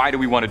from, and why do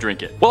we want to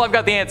drink it? Well, I've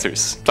got the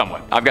answers.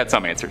 Somewhat. I've got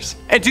some answers.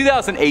 In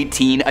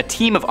 2018, a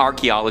team of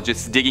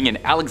archaeologists digging in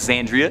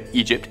Alexandria,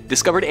 Egypt,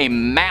 discovered a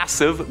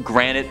massive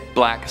granite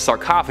black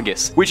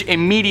sarcophagus, which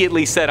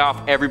immediately set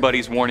off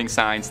everybody's warning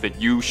signs that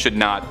you should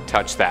not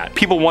touch that.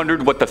 People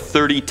wondered what the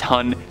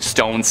 30-ton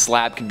stone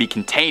slab could be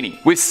containing,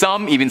 with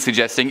some even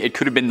suggesting it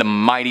could have been the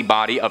mighty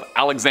body of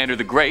Alexander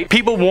the Great.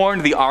 People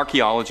warned the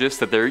archaeologists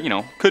that there,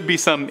 could be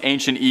some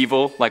ancient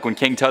evil, like when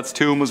King Tut's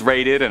tomb was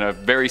raided and a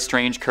very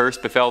strange curse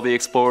befell the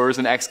explorers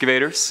and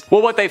excavators.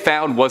 Well, what they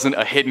found wasn't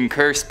a hidden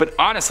curse, but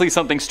honestly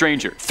something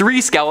stranger.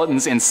 3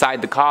 skeletons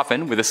inside the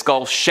coffin with a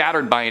skull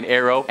shattered by an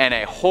arrow and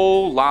a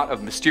whole lot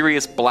of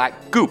mysterious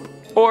black goop,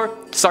 or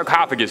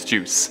sarcophagus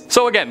juice.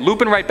 So again,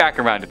 looping right back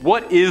around it.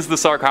 What is the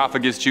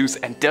sarcophagus juice,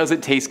 and does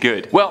it taste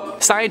good?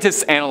 Well,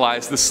 scientists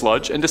analyzed the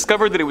sludge and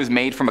discovered that it was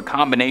made from a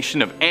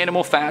combination of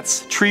animal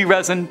fats, tree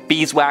resin,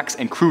 beeswax,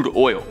 and crude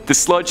oil. The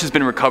sludge has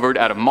been recovered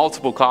out of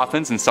multiple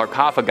coffins and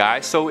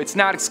sarcophagi, so it's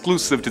not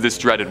exclusive to this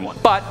dreaded one.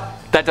 But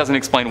that doesn't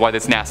explain why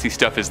this nasty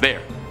stuff is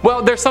there.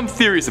 Well, there's some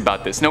theories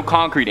about this, no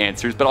concrete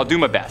answers, but I'll do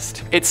my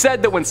best. It's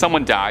said that when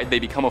someone died, they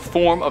become a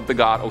form of the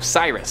god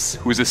Osiris,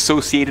 who is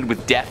associated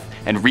with death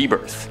and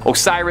rebirth.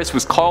 Osiris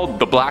was called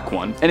the Black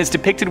One and is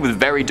depicted with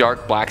very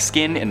dark black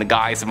skin in the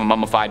guise of a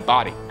mummified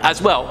body.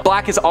 As well,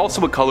 black is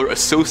also a color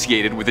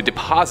associated with the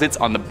deposits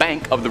on the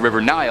bank of the River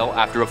Nile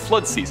after a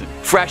flood season.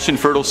 Fresh and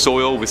fertile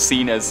soil was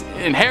seen as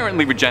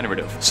inherently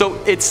regenerative. So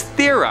it's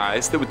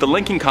theorized that with the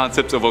linking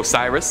concepts of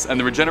Osiris and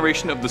the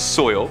regeneration of the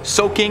soil,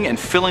 soaking and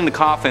filling the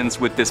coffins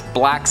with this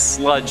black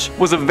sludge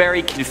was a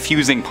very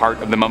confusing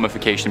part of the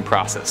mummification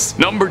process.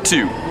 Number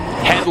 2.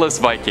 Headless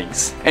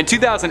Vikings. In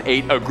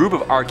 2008, a group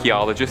of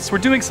archaeologists were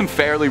doing some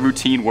fairly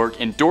routine work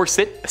in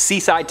Dorset, a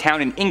seaside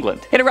town in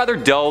England, in a rather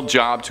dull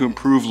job to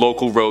improve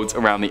local roads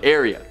around the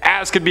area.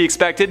 As could be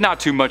expected, not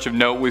too much of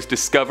note was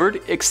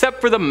discovered, except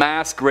for the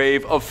mass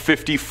grave of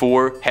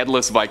 54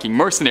 headless Viking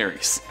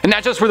mercenaries. And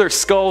not just were their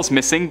skulls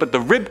missing, but the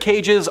rib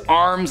cages,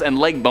 arms, and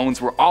leg bones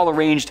were all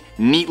arranged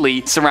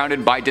neatly,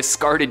 surrounded by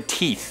discarded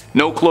teeth.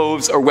 No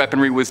clothes or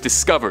weaponry was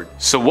discovered.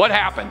 So what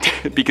happened?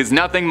 Because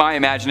nothing my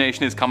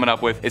imagination is coming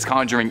up with is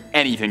conjuring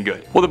anything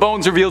good. Well, the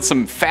bones revealed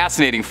some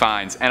fascinating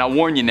finds, and I'll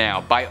warn you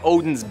now, by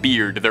Odin's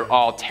beard, they're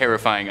all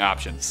terrifying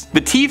options.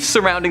 The teeth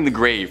surrounding the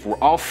grave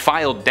were all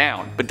filed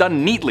down, but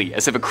done neatly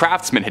as if a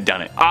craftsman had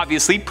done it.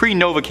 Obviously,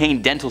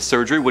 pre-Novocaine dental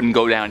surgery wouldn't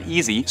go down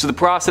easy, so the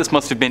process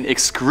must have been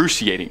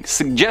excruciating,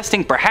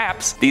 suggesting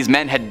perhaps these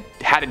men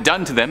had it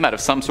done to them out of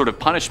some sort of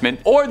punishment,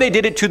 or they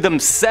did it to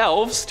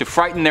themselves to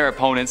frighten their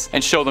opponents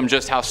and show them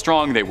just how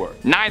strong they were.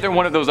 Neither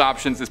one of those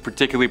options is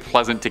particularly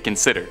pleasant to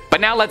consider. But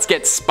now let's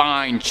get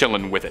spine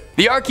chillin' with it.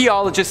 The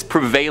archaeologists'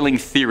 prevailing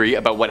theory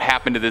about what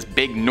happened to this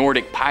big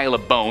Nordic pile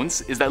of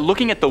bones is that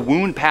looking at the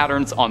wound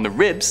patterns on the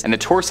ribs and the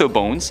torso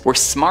bones were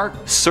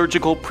smart,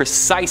 surgical,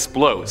 precise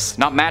blows,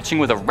 not matching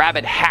with a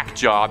rabid hack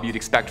job you'd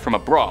expect from a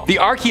brawl. The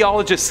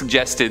archaeologists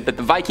suggested that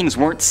the Vikings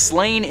weren't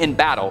slain in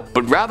battle,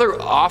 but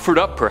rather offered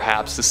up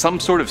perhaps to some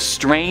sort of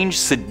strange,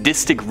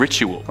 sadistic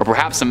ritual, or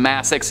perhaps a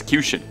mass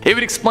execution. It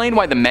would explain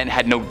why the men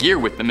had no gear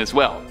with them as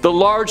well. The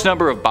large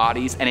number of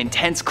bodies and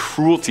intense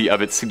cruelty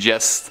of it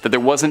suggests that there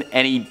wasn't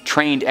any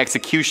trained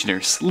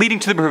executioners, leading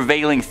to the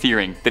prevailing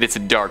theory that it's a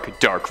dark,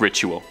 dark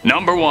ritual.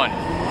 Number 1.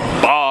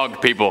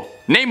 Bog people.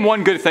 Name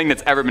one good thing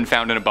that's ever been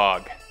found in a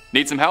bog.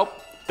 Need some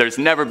help? There's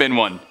never been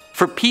one.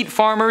 For peat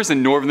farmers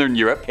in northern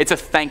Europe, it's a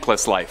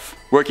thankless life,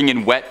 working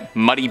in wet,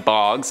 muddy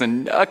bogs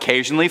and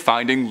occasionally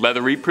finding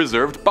leathery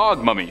preserved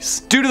bog mummies.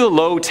 Due to the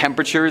low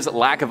temperatures,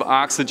 lack of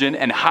oxygen,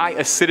 and high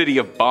acidity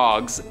of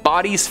bogs,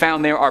 bodies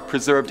found there are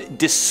preserved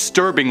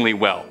disturbingly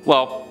well.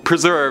 Well,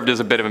 preserved is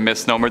a bit of a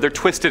misnomer. They're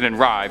twisted and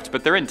rived,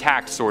 but they're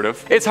intact sort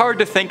of. It's hard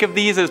to think of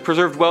these as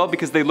preserved well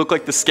because they look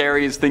like the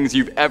scariest things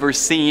you've ever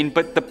seen,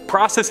 but the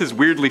process is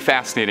weirdly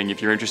fascinating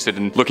if you're interested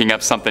in looking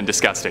up something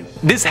disgusting.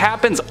 This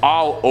happens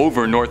all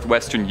over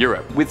northwestern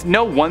Europe, with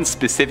no one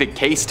specific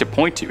case to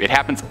point to. It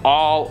happens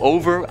all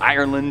over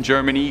Ireland,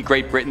 Germany,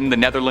 Great Britain, the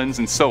Netherlands,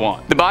 and so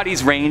on. The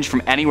bodies range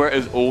from anywhere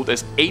as old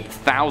as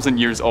 8,000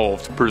 years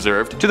old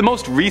preserved to the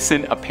most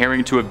recent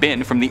appearing to have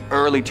been from the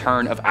early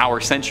turn of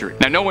our century.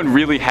 Now, no one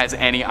really has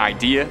any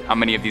idea how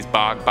many of these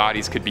bog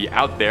bodies could be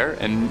out there,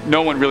 and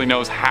no one really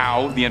knows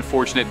how the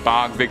unfortunate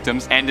bog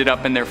victims ended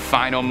up in their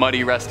final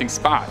muddy resting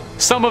spot.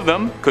 Some of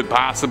them could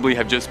possibly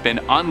have just been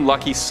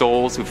unlucky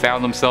souls who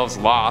found themselves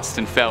lost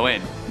and fell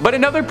in. But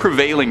another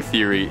prevailing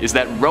theory is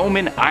that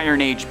Roman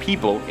Iron Age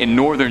people in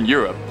northern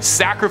Europe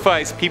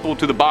sacrificed people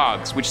to the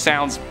bogs, which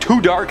sounds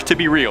too dark to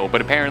be real, but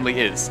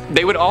apparently is.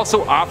 They would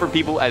also offer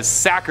people as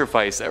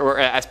sacrifice or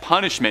as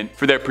punishment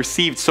for their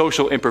perceived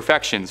social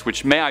imperfections,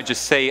 which may I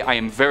just say I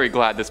am very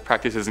glad this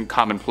practice isn't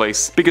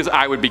commonplace, because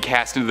I would be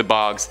cast into the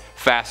bogs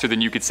faster than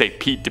you could say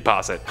peat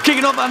deposit.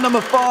 Kicking off at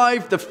number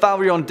 5, the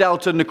Phaleron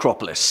Delta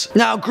necropolis.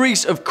 Now,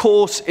 Greece, of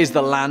course, is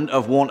the land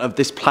of one of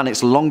this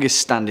planet's longest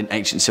standing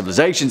ancient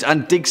civilizations,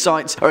 and dig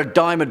sites are a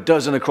dime a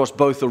dozen across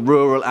both the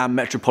rural and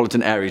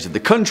metropolitan areas of the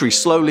country,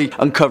 slowly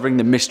uncovering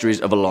the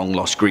mysteries of a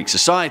long-lost Greek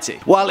society.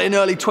 While in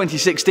early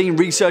 2016,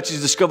 researchers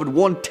discovered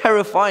one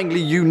terrifyingly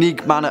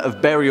unique manner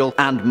of burial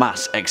and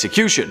mass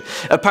execution.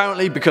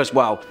 Apparently because,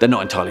 well, they're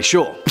not entirely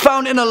sure.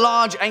 Found in a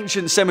large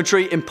ancient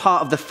cemetery in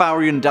part of the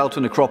Phaleron Delta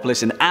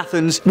necropolis in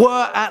Athens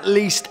were at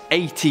least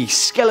 80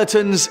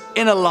 skeletons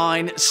in a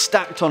line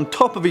stacked on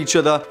top of each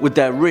other with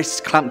their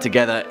wrists clamped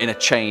together in a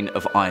chain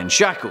of iron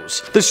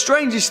shackles. The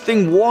strangest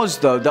thing was,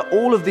 though, that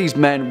all of these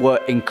men were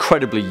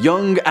incredibly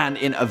young and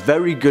in a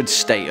very good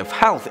state of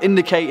health,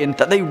 indicating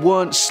that they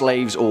weren't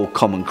slaves or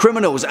common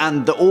criminals,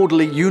 and the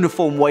orderly,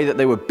 uniform way that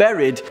they were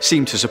buried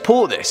seemed to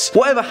support this.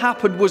 Whatever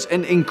happened was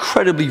an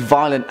incredibly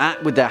violent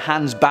act, with their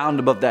hands bound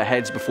above their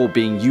heads before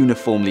being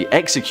uniformly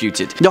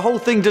executed. The whole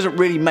thing doesn't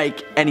really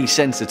make any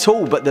sense at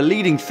all, but the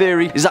leading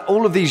theory is that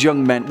all of these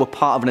young men were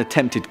part of an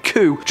attempted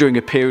coup during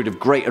a period of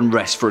great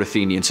unrest for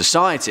Athenian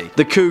society.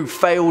 The coup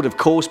failed, of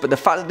course, but the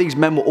fact that these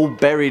men were all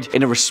buried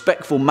in a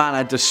respectful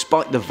manner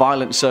despite the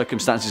violent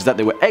circumstances that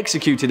they were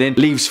executed in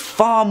leaves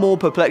far more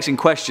perplexing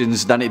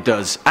questions than it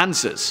does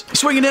answers.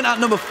 Swinging in at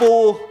number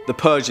 4, the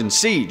Persian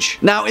siege.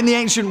 Now, in the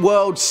ancient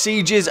world,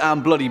 sieges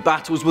and bloody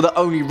battles were the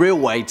only real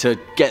way to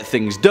get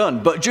things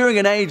done, but during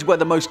an age where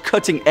the most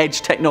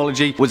cutting-edge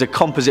technology was a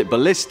composite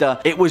ballista,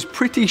 it was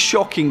pretty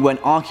shocking when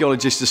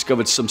archaeologists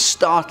discovered some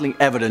startling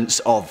evidence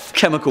of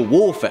chemical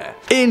warfare.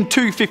 In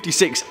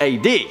 256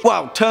 AD,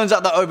 well, turns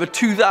out that over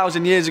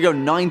 2,000 years ago,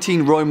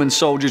 19 Roman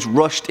soldiers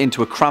rushed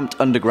into a cramped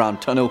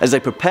underground tunnel as they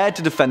prepared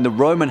to defend the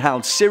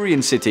Roman-held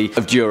Syrian city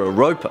of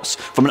Dura-Europos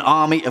from an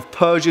army of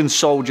Persian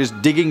soldiers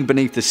digging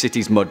beneath the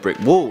city's mud brick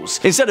walls.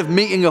 Instead of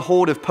meeting a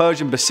horde of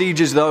Persian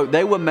besiegers though,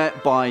 they were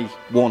met by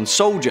one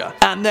soldier,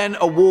 and then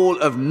a wall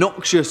of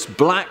noxious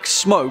black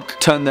smoke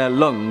turned their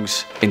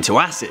lungs into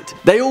acid.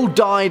 They all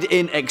died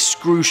in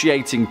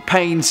excruciating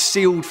pain,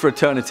 sealed for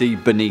eternity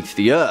beneath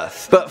the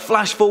earth. But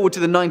flash forward to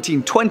the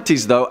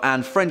 1920s though,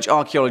 and French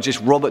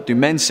archaeologist Robert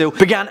Dumensil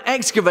began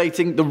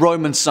excavating the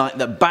Roman site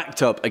that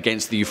backed up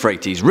against the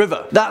Euphrates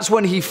River. That's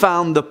when he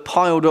found the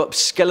piled up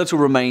skeletal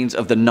remains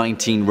of the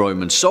 19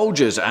 Roman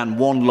soldiers and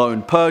one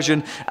lone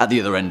Persian at the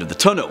other end of the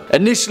tunnel.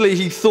 Initially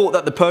he thought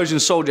that the Persian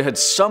soldier had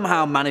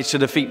somehow managed to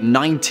defeat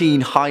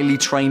 19 highly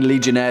trained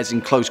legionnaires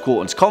in close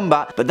quarters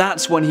combat, but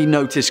that's when he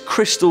noticed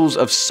crystals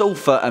of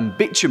sulfur and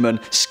bitumen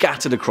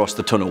scattered across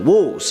the tunnel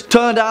walls.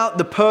 Turned out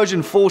the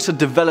Persian force had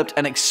developed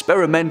an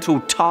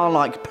experimental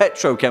tar-like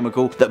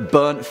petrochemical that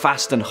burnt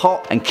fast and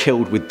hot and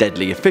killed with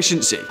deadly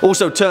efficiency.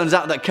 Also turns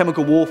out that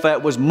chemical warfare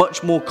was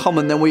much more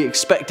common than we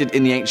expected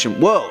in the ancient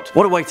world.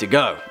 What a way to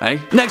go, eh?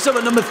 Next up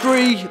at number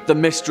 3, the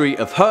mystery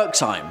of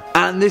Herxheim.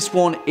 And this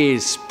one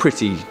is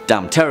pretty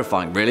damn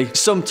terrifying really.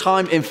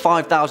 Sometime in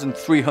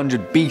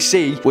 5300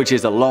 BC, which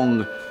is a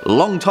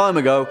long time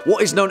ago,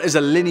 what is known as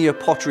a linear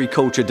pottery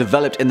culture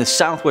developed in the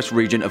southwest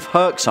region of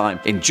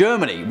Herxheim in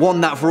Germany,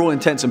 one that for all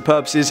intents and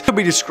purposes could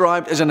be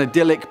described as an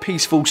idyllic,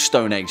 peaceful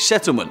Stone Age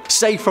settlement.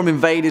 Safe from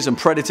invaders and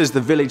predators,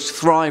 the village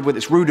thrived with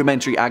its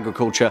rudimentary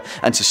agriculture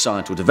and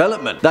societal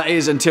development. That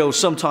is until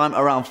sometime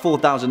around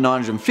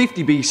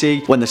 4950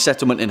 BC when the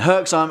settlement in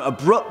Herxheim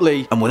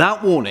abruptly and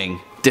without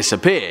warning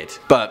disappeared.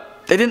 But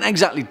they didn't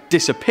exactly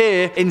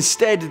disappear,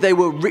 instead they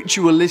were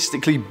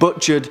ritualistically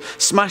butchered,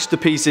 smashed to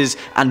pieces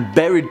and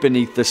buried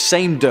beneath the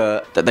same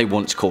dirt that they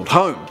once called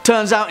home.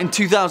 Turns out in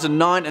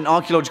 2009 an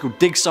archaeological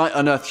dig site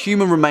unearthed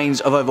human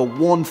remains of over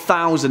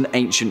 1,000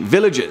 ancient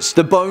villagers.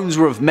 The bones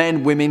were of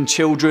men, women,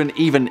 children,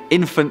 even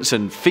infants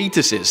and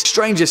fetuses.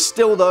 Stranger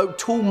still though,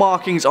 tool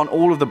markings on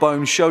all of the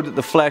bones showed that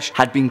the flesh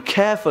had been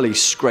carefully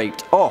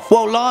scraped off,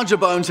 while larger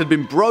bones had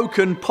been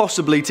broken,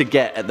 possibly to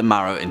get at the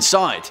marrow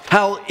inside.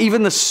 Hell,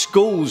 even the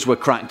skulls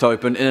were cracked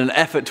open in an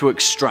effort to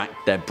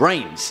extract their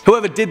brains.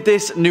 Whoever did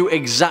this knew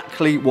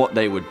exactly what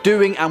they were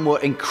doing and were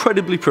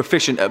incredibly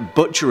proficient at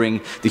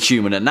butchering the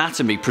human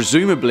anatomy,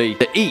 presumably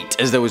to eat,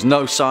 as there was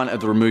no sign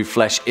of the removed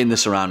flesh in the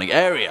surrounding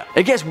area.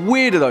 It gets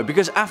weirder though,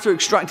 because after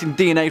extracting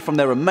DNA from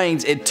their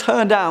remains, it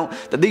turned out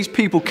that these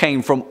people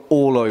came from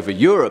all over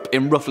Europe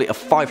in roughly a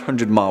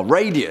 500-mile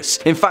radius.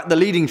 In fact, the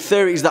leading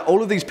theory is that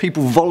all of these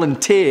people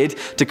volunteered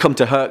to come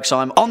to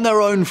Herxheim on their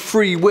own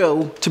free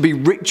will to be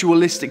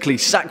ritualistically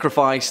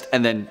sacrificed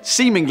and then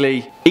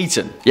seemingly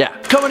eaten. Yeah.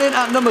 Coming in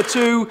at number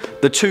 2,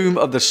 the Tomb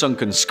of the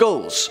Sunken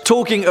Skulls.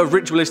 Talking of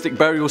ritualistic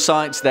burial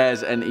sites,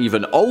 there's an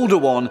even older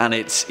one, and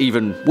it's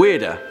even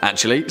weirder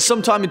actually.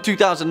 Sometime in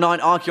 2009,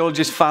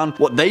 archaeologists found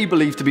what they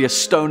believe to be a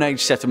Stone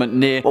Age settlement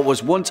near what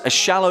was once a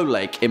shallow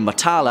lake in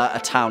Motala, a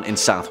town in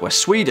southwest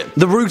Sweden.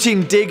 The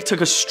routine dig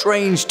took a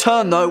strange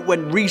turn though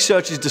when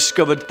researchers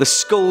discovered the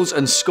skulls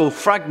and skull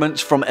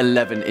fragments from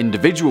 11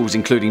 individuals,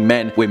 including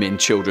men, women,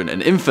 children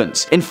and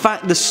infants. In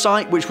fact, the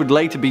site, which would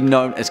later be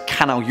known as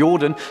Canal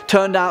Jordan,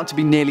 turned out to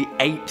be nearly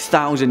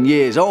 8,000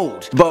 years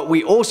old. But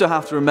we also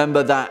have to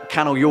remember that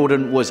Canal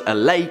Jordan was a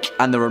lake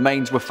and the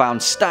remains were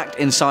found stacked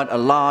inside a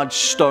large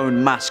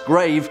stone mass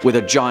grave with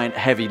a giant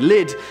heavy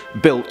lid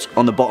built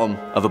on the bottom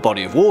of a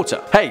body of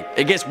water. Hey,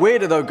 it gets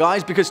weirder though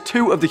guys, because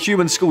 2 of the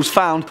human skulls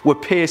found were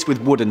pierced with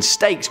wooden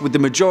stakes, with the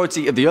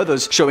majority of the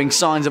others showing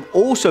signs of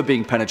also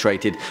being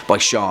penetrated by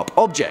sharp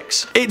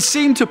objects. It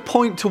seemed to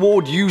point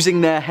toward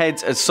using their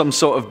heads as some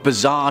sort of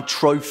bizarre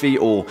trophy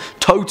or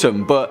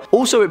totem, but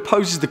also it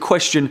poses the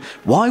question,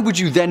 why would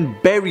you then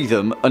bury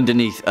them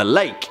underneath a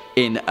lake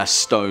in a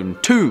stone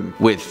tomb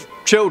with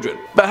children?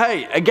 But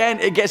hey, again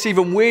it gets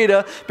even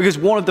weirder, because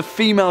one of the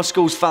female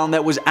skulls found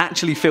there was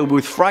actually filled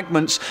with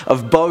fragments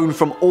of bone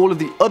from all of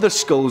the other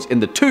skulls in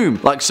the tomb,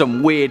 like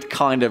some weird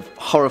kind of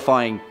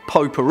horrifying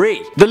potpourri.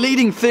 The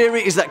leading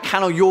theory is that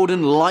Canal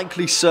Jordan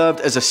likely served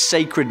as a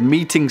sacred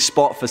meeting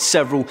spot for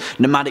several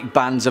nomadic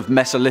bands of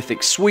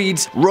Mesolithic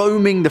Swedes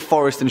roaming the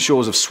forest and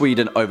shores of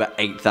Sweden over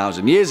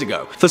 8,000 years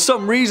ago. For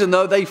some reason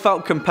though, they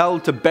felt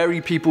compelled to bury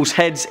people's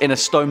heads in a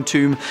stone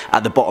tomb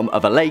at the bottom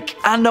of a lake,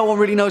 and no one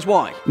really knows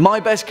why. My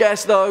best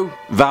guess though,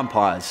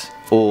 vampires.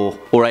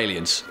 Or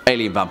aliens.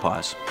 Alien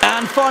vampires.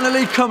 And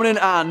finally, coming in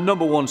at our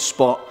number 1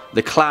 spot,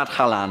 the Clad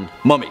Halan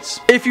mummies.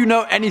 If you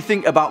know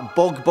anything about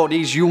bog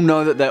bodies, you'll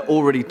know that they're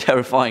already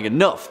terrifying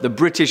enough. The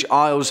British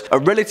Isles are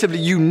relatively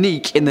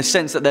unique in the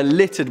sense that they're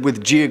littered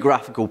with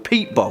geographical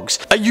peat bogs,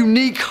 a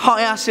unique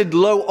high acid,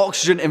 low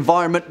oxygen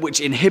environment which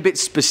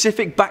inhibits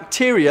specific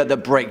bacteria that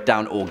break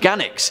down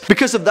organics.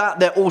 Because of that,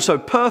 they're also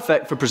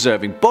perfect for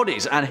preserving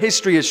bodies, and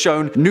history has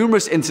shown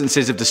numerous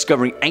instances of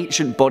discovering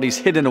ancient bodies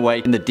hidden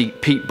away in the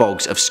deep peat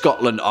bogs of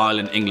Scotland,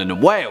 Ireland, England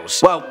and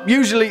Wales. Well,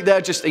 usually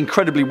they're just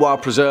incredibly well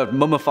preserved,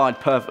 mummified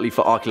perfectly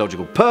for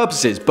archaeological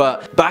purposes,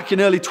 but back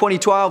in early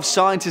 2012,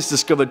 scientists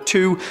discovered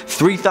two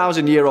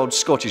 3,000-year-old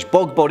Scottish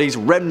bog bodies,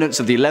 remnants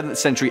of the 11th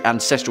century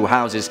ancestral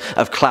houses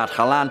of Clad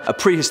Halan, a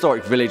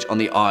prehistoric village on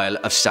the Isle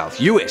of South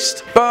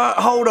Uist. But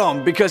hold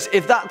on, because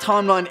if that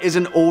timeline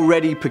isn't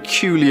already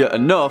peculiar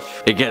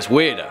enough, it gets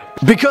weirder.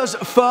 Because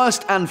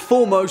first and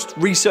foremost,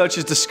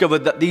 researchers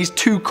discovered that these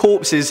two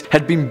corpses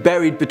had been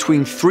buried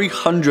between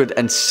 300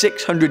 and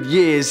 600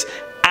 years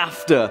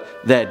after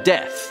their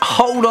death.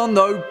 Hold on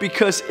though,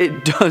 because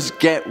it does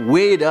get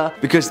weirder,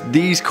 because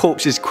these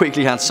corpses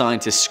quickly had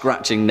scientists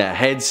scratching their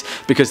heads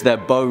because their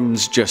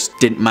bones just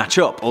didn't match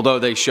up, although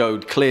they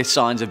showed clear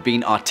signs of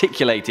being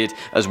articulated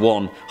as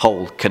one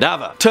whole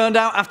cadaver. Turned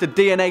out after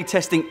DNA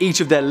testing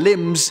each of their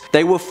limbs,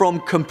 they were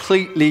from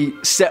completely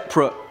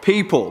separate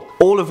people,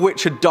 all of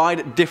which had died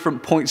at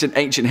different points in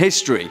ancient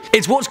history.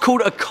 It's what's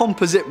called a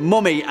composite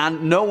mummy,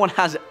 and no one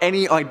has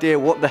any idea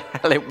what the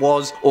hell it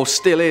was or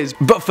still is,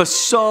 but for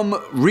some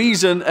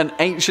reason an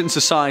ancient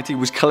society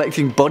was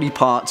collecting body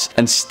parts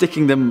and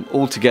sticking them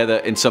all together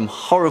in some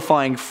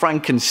horrifying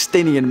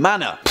Frankensteinian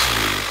manner.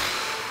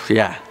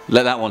 Yeah,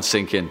 let that one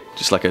sink in,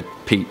 just like a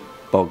peat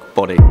bog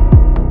body.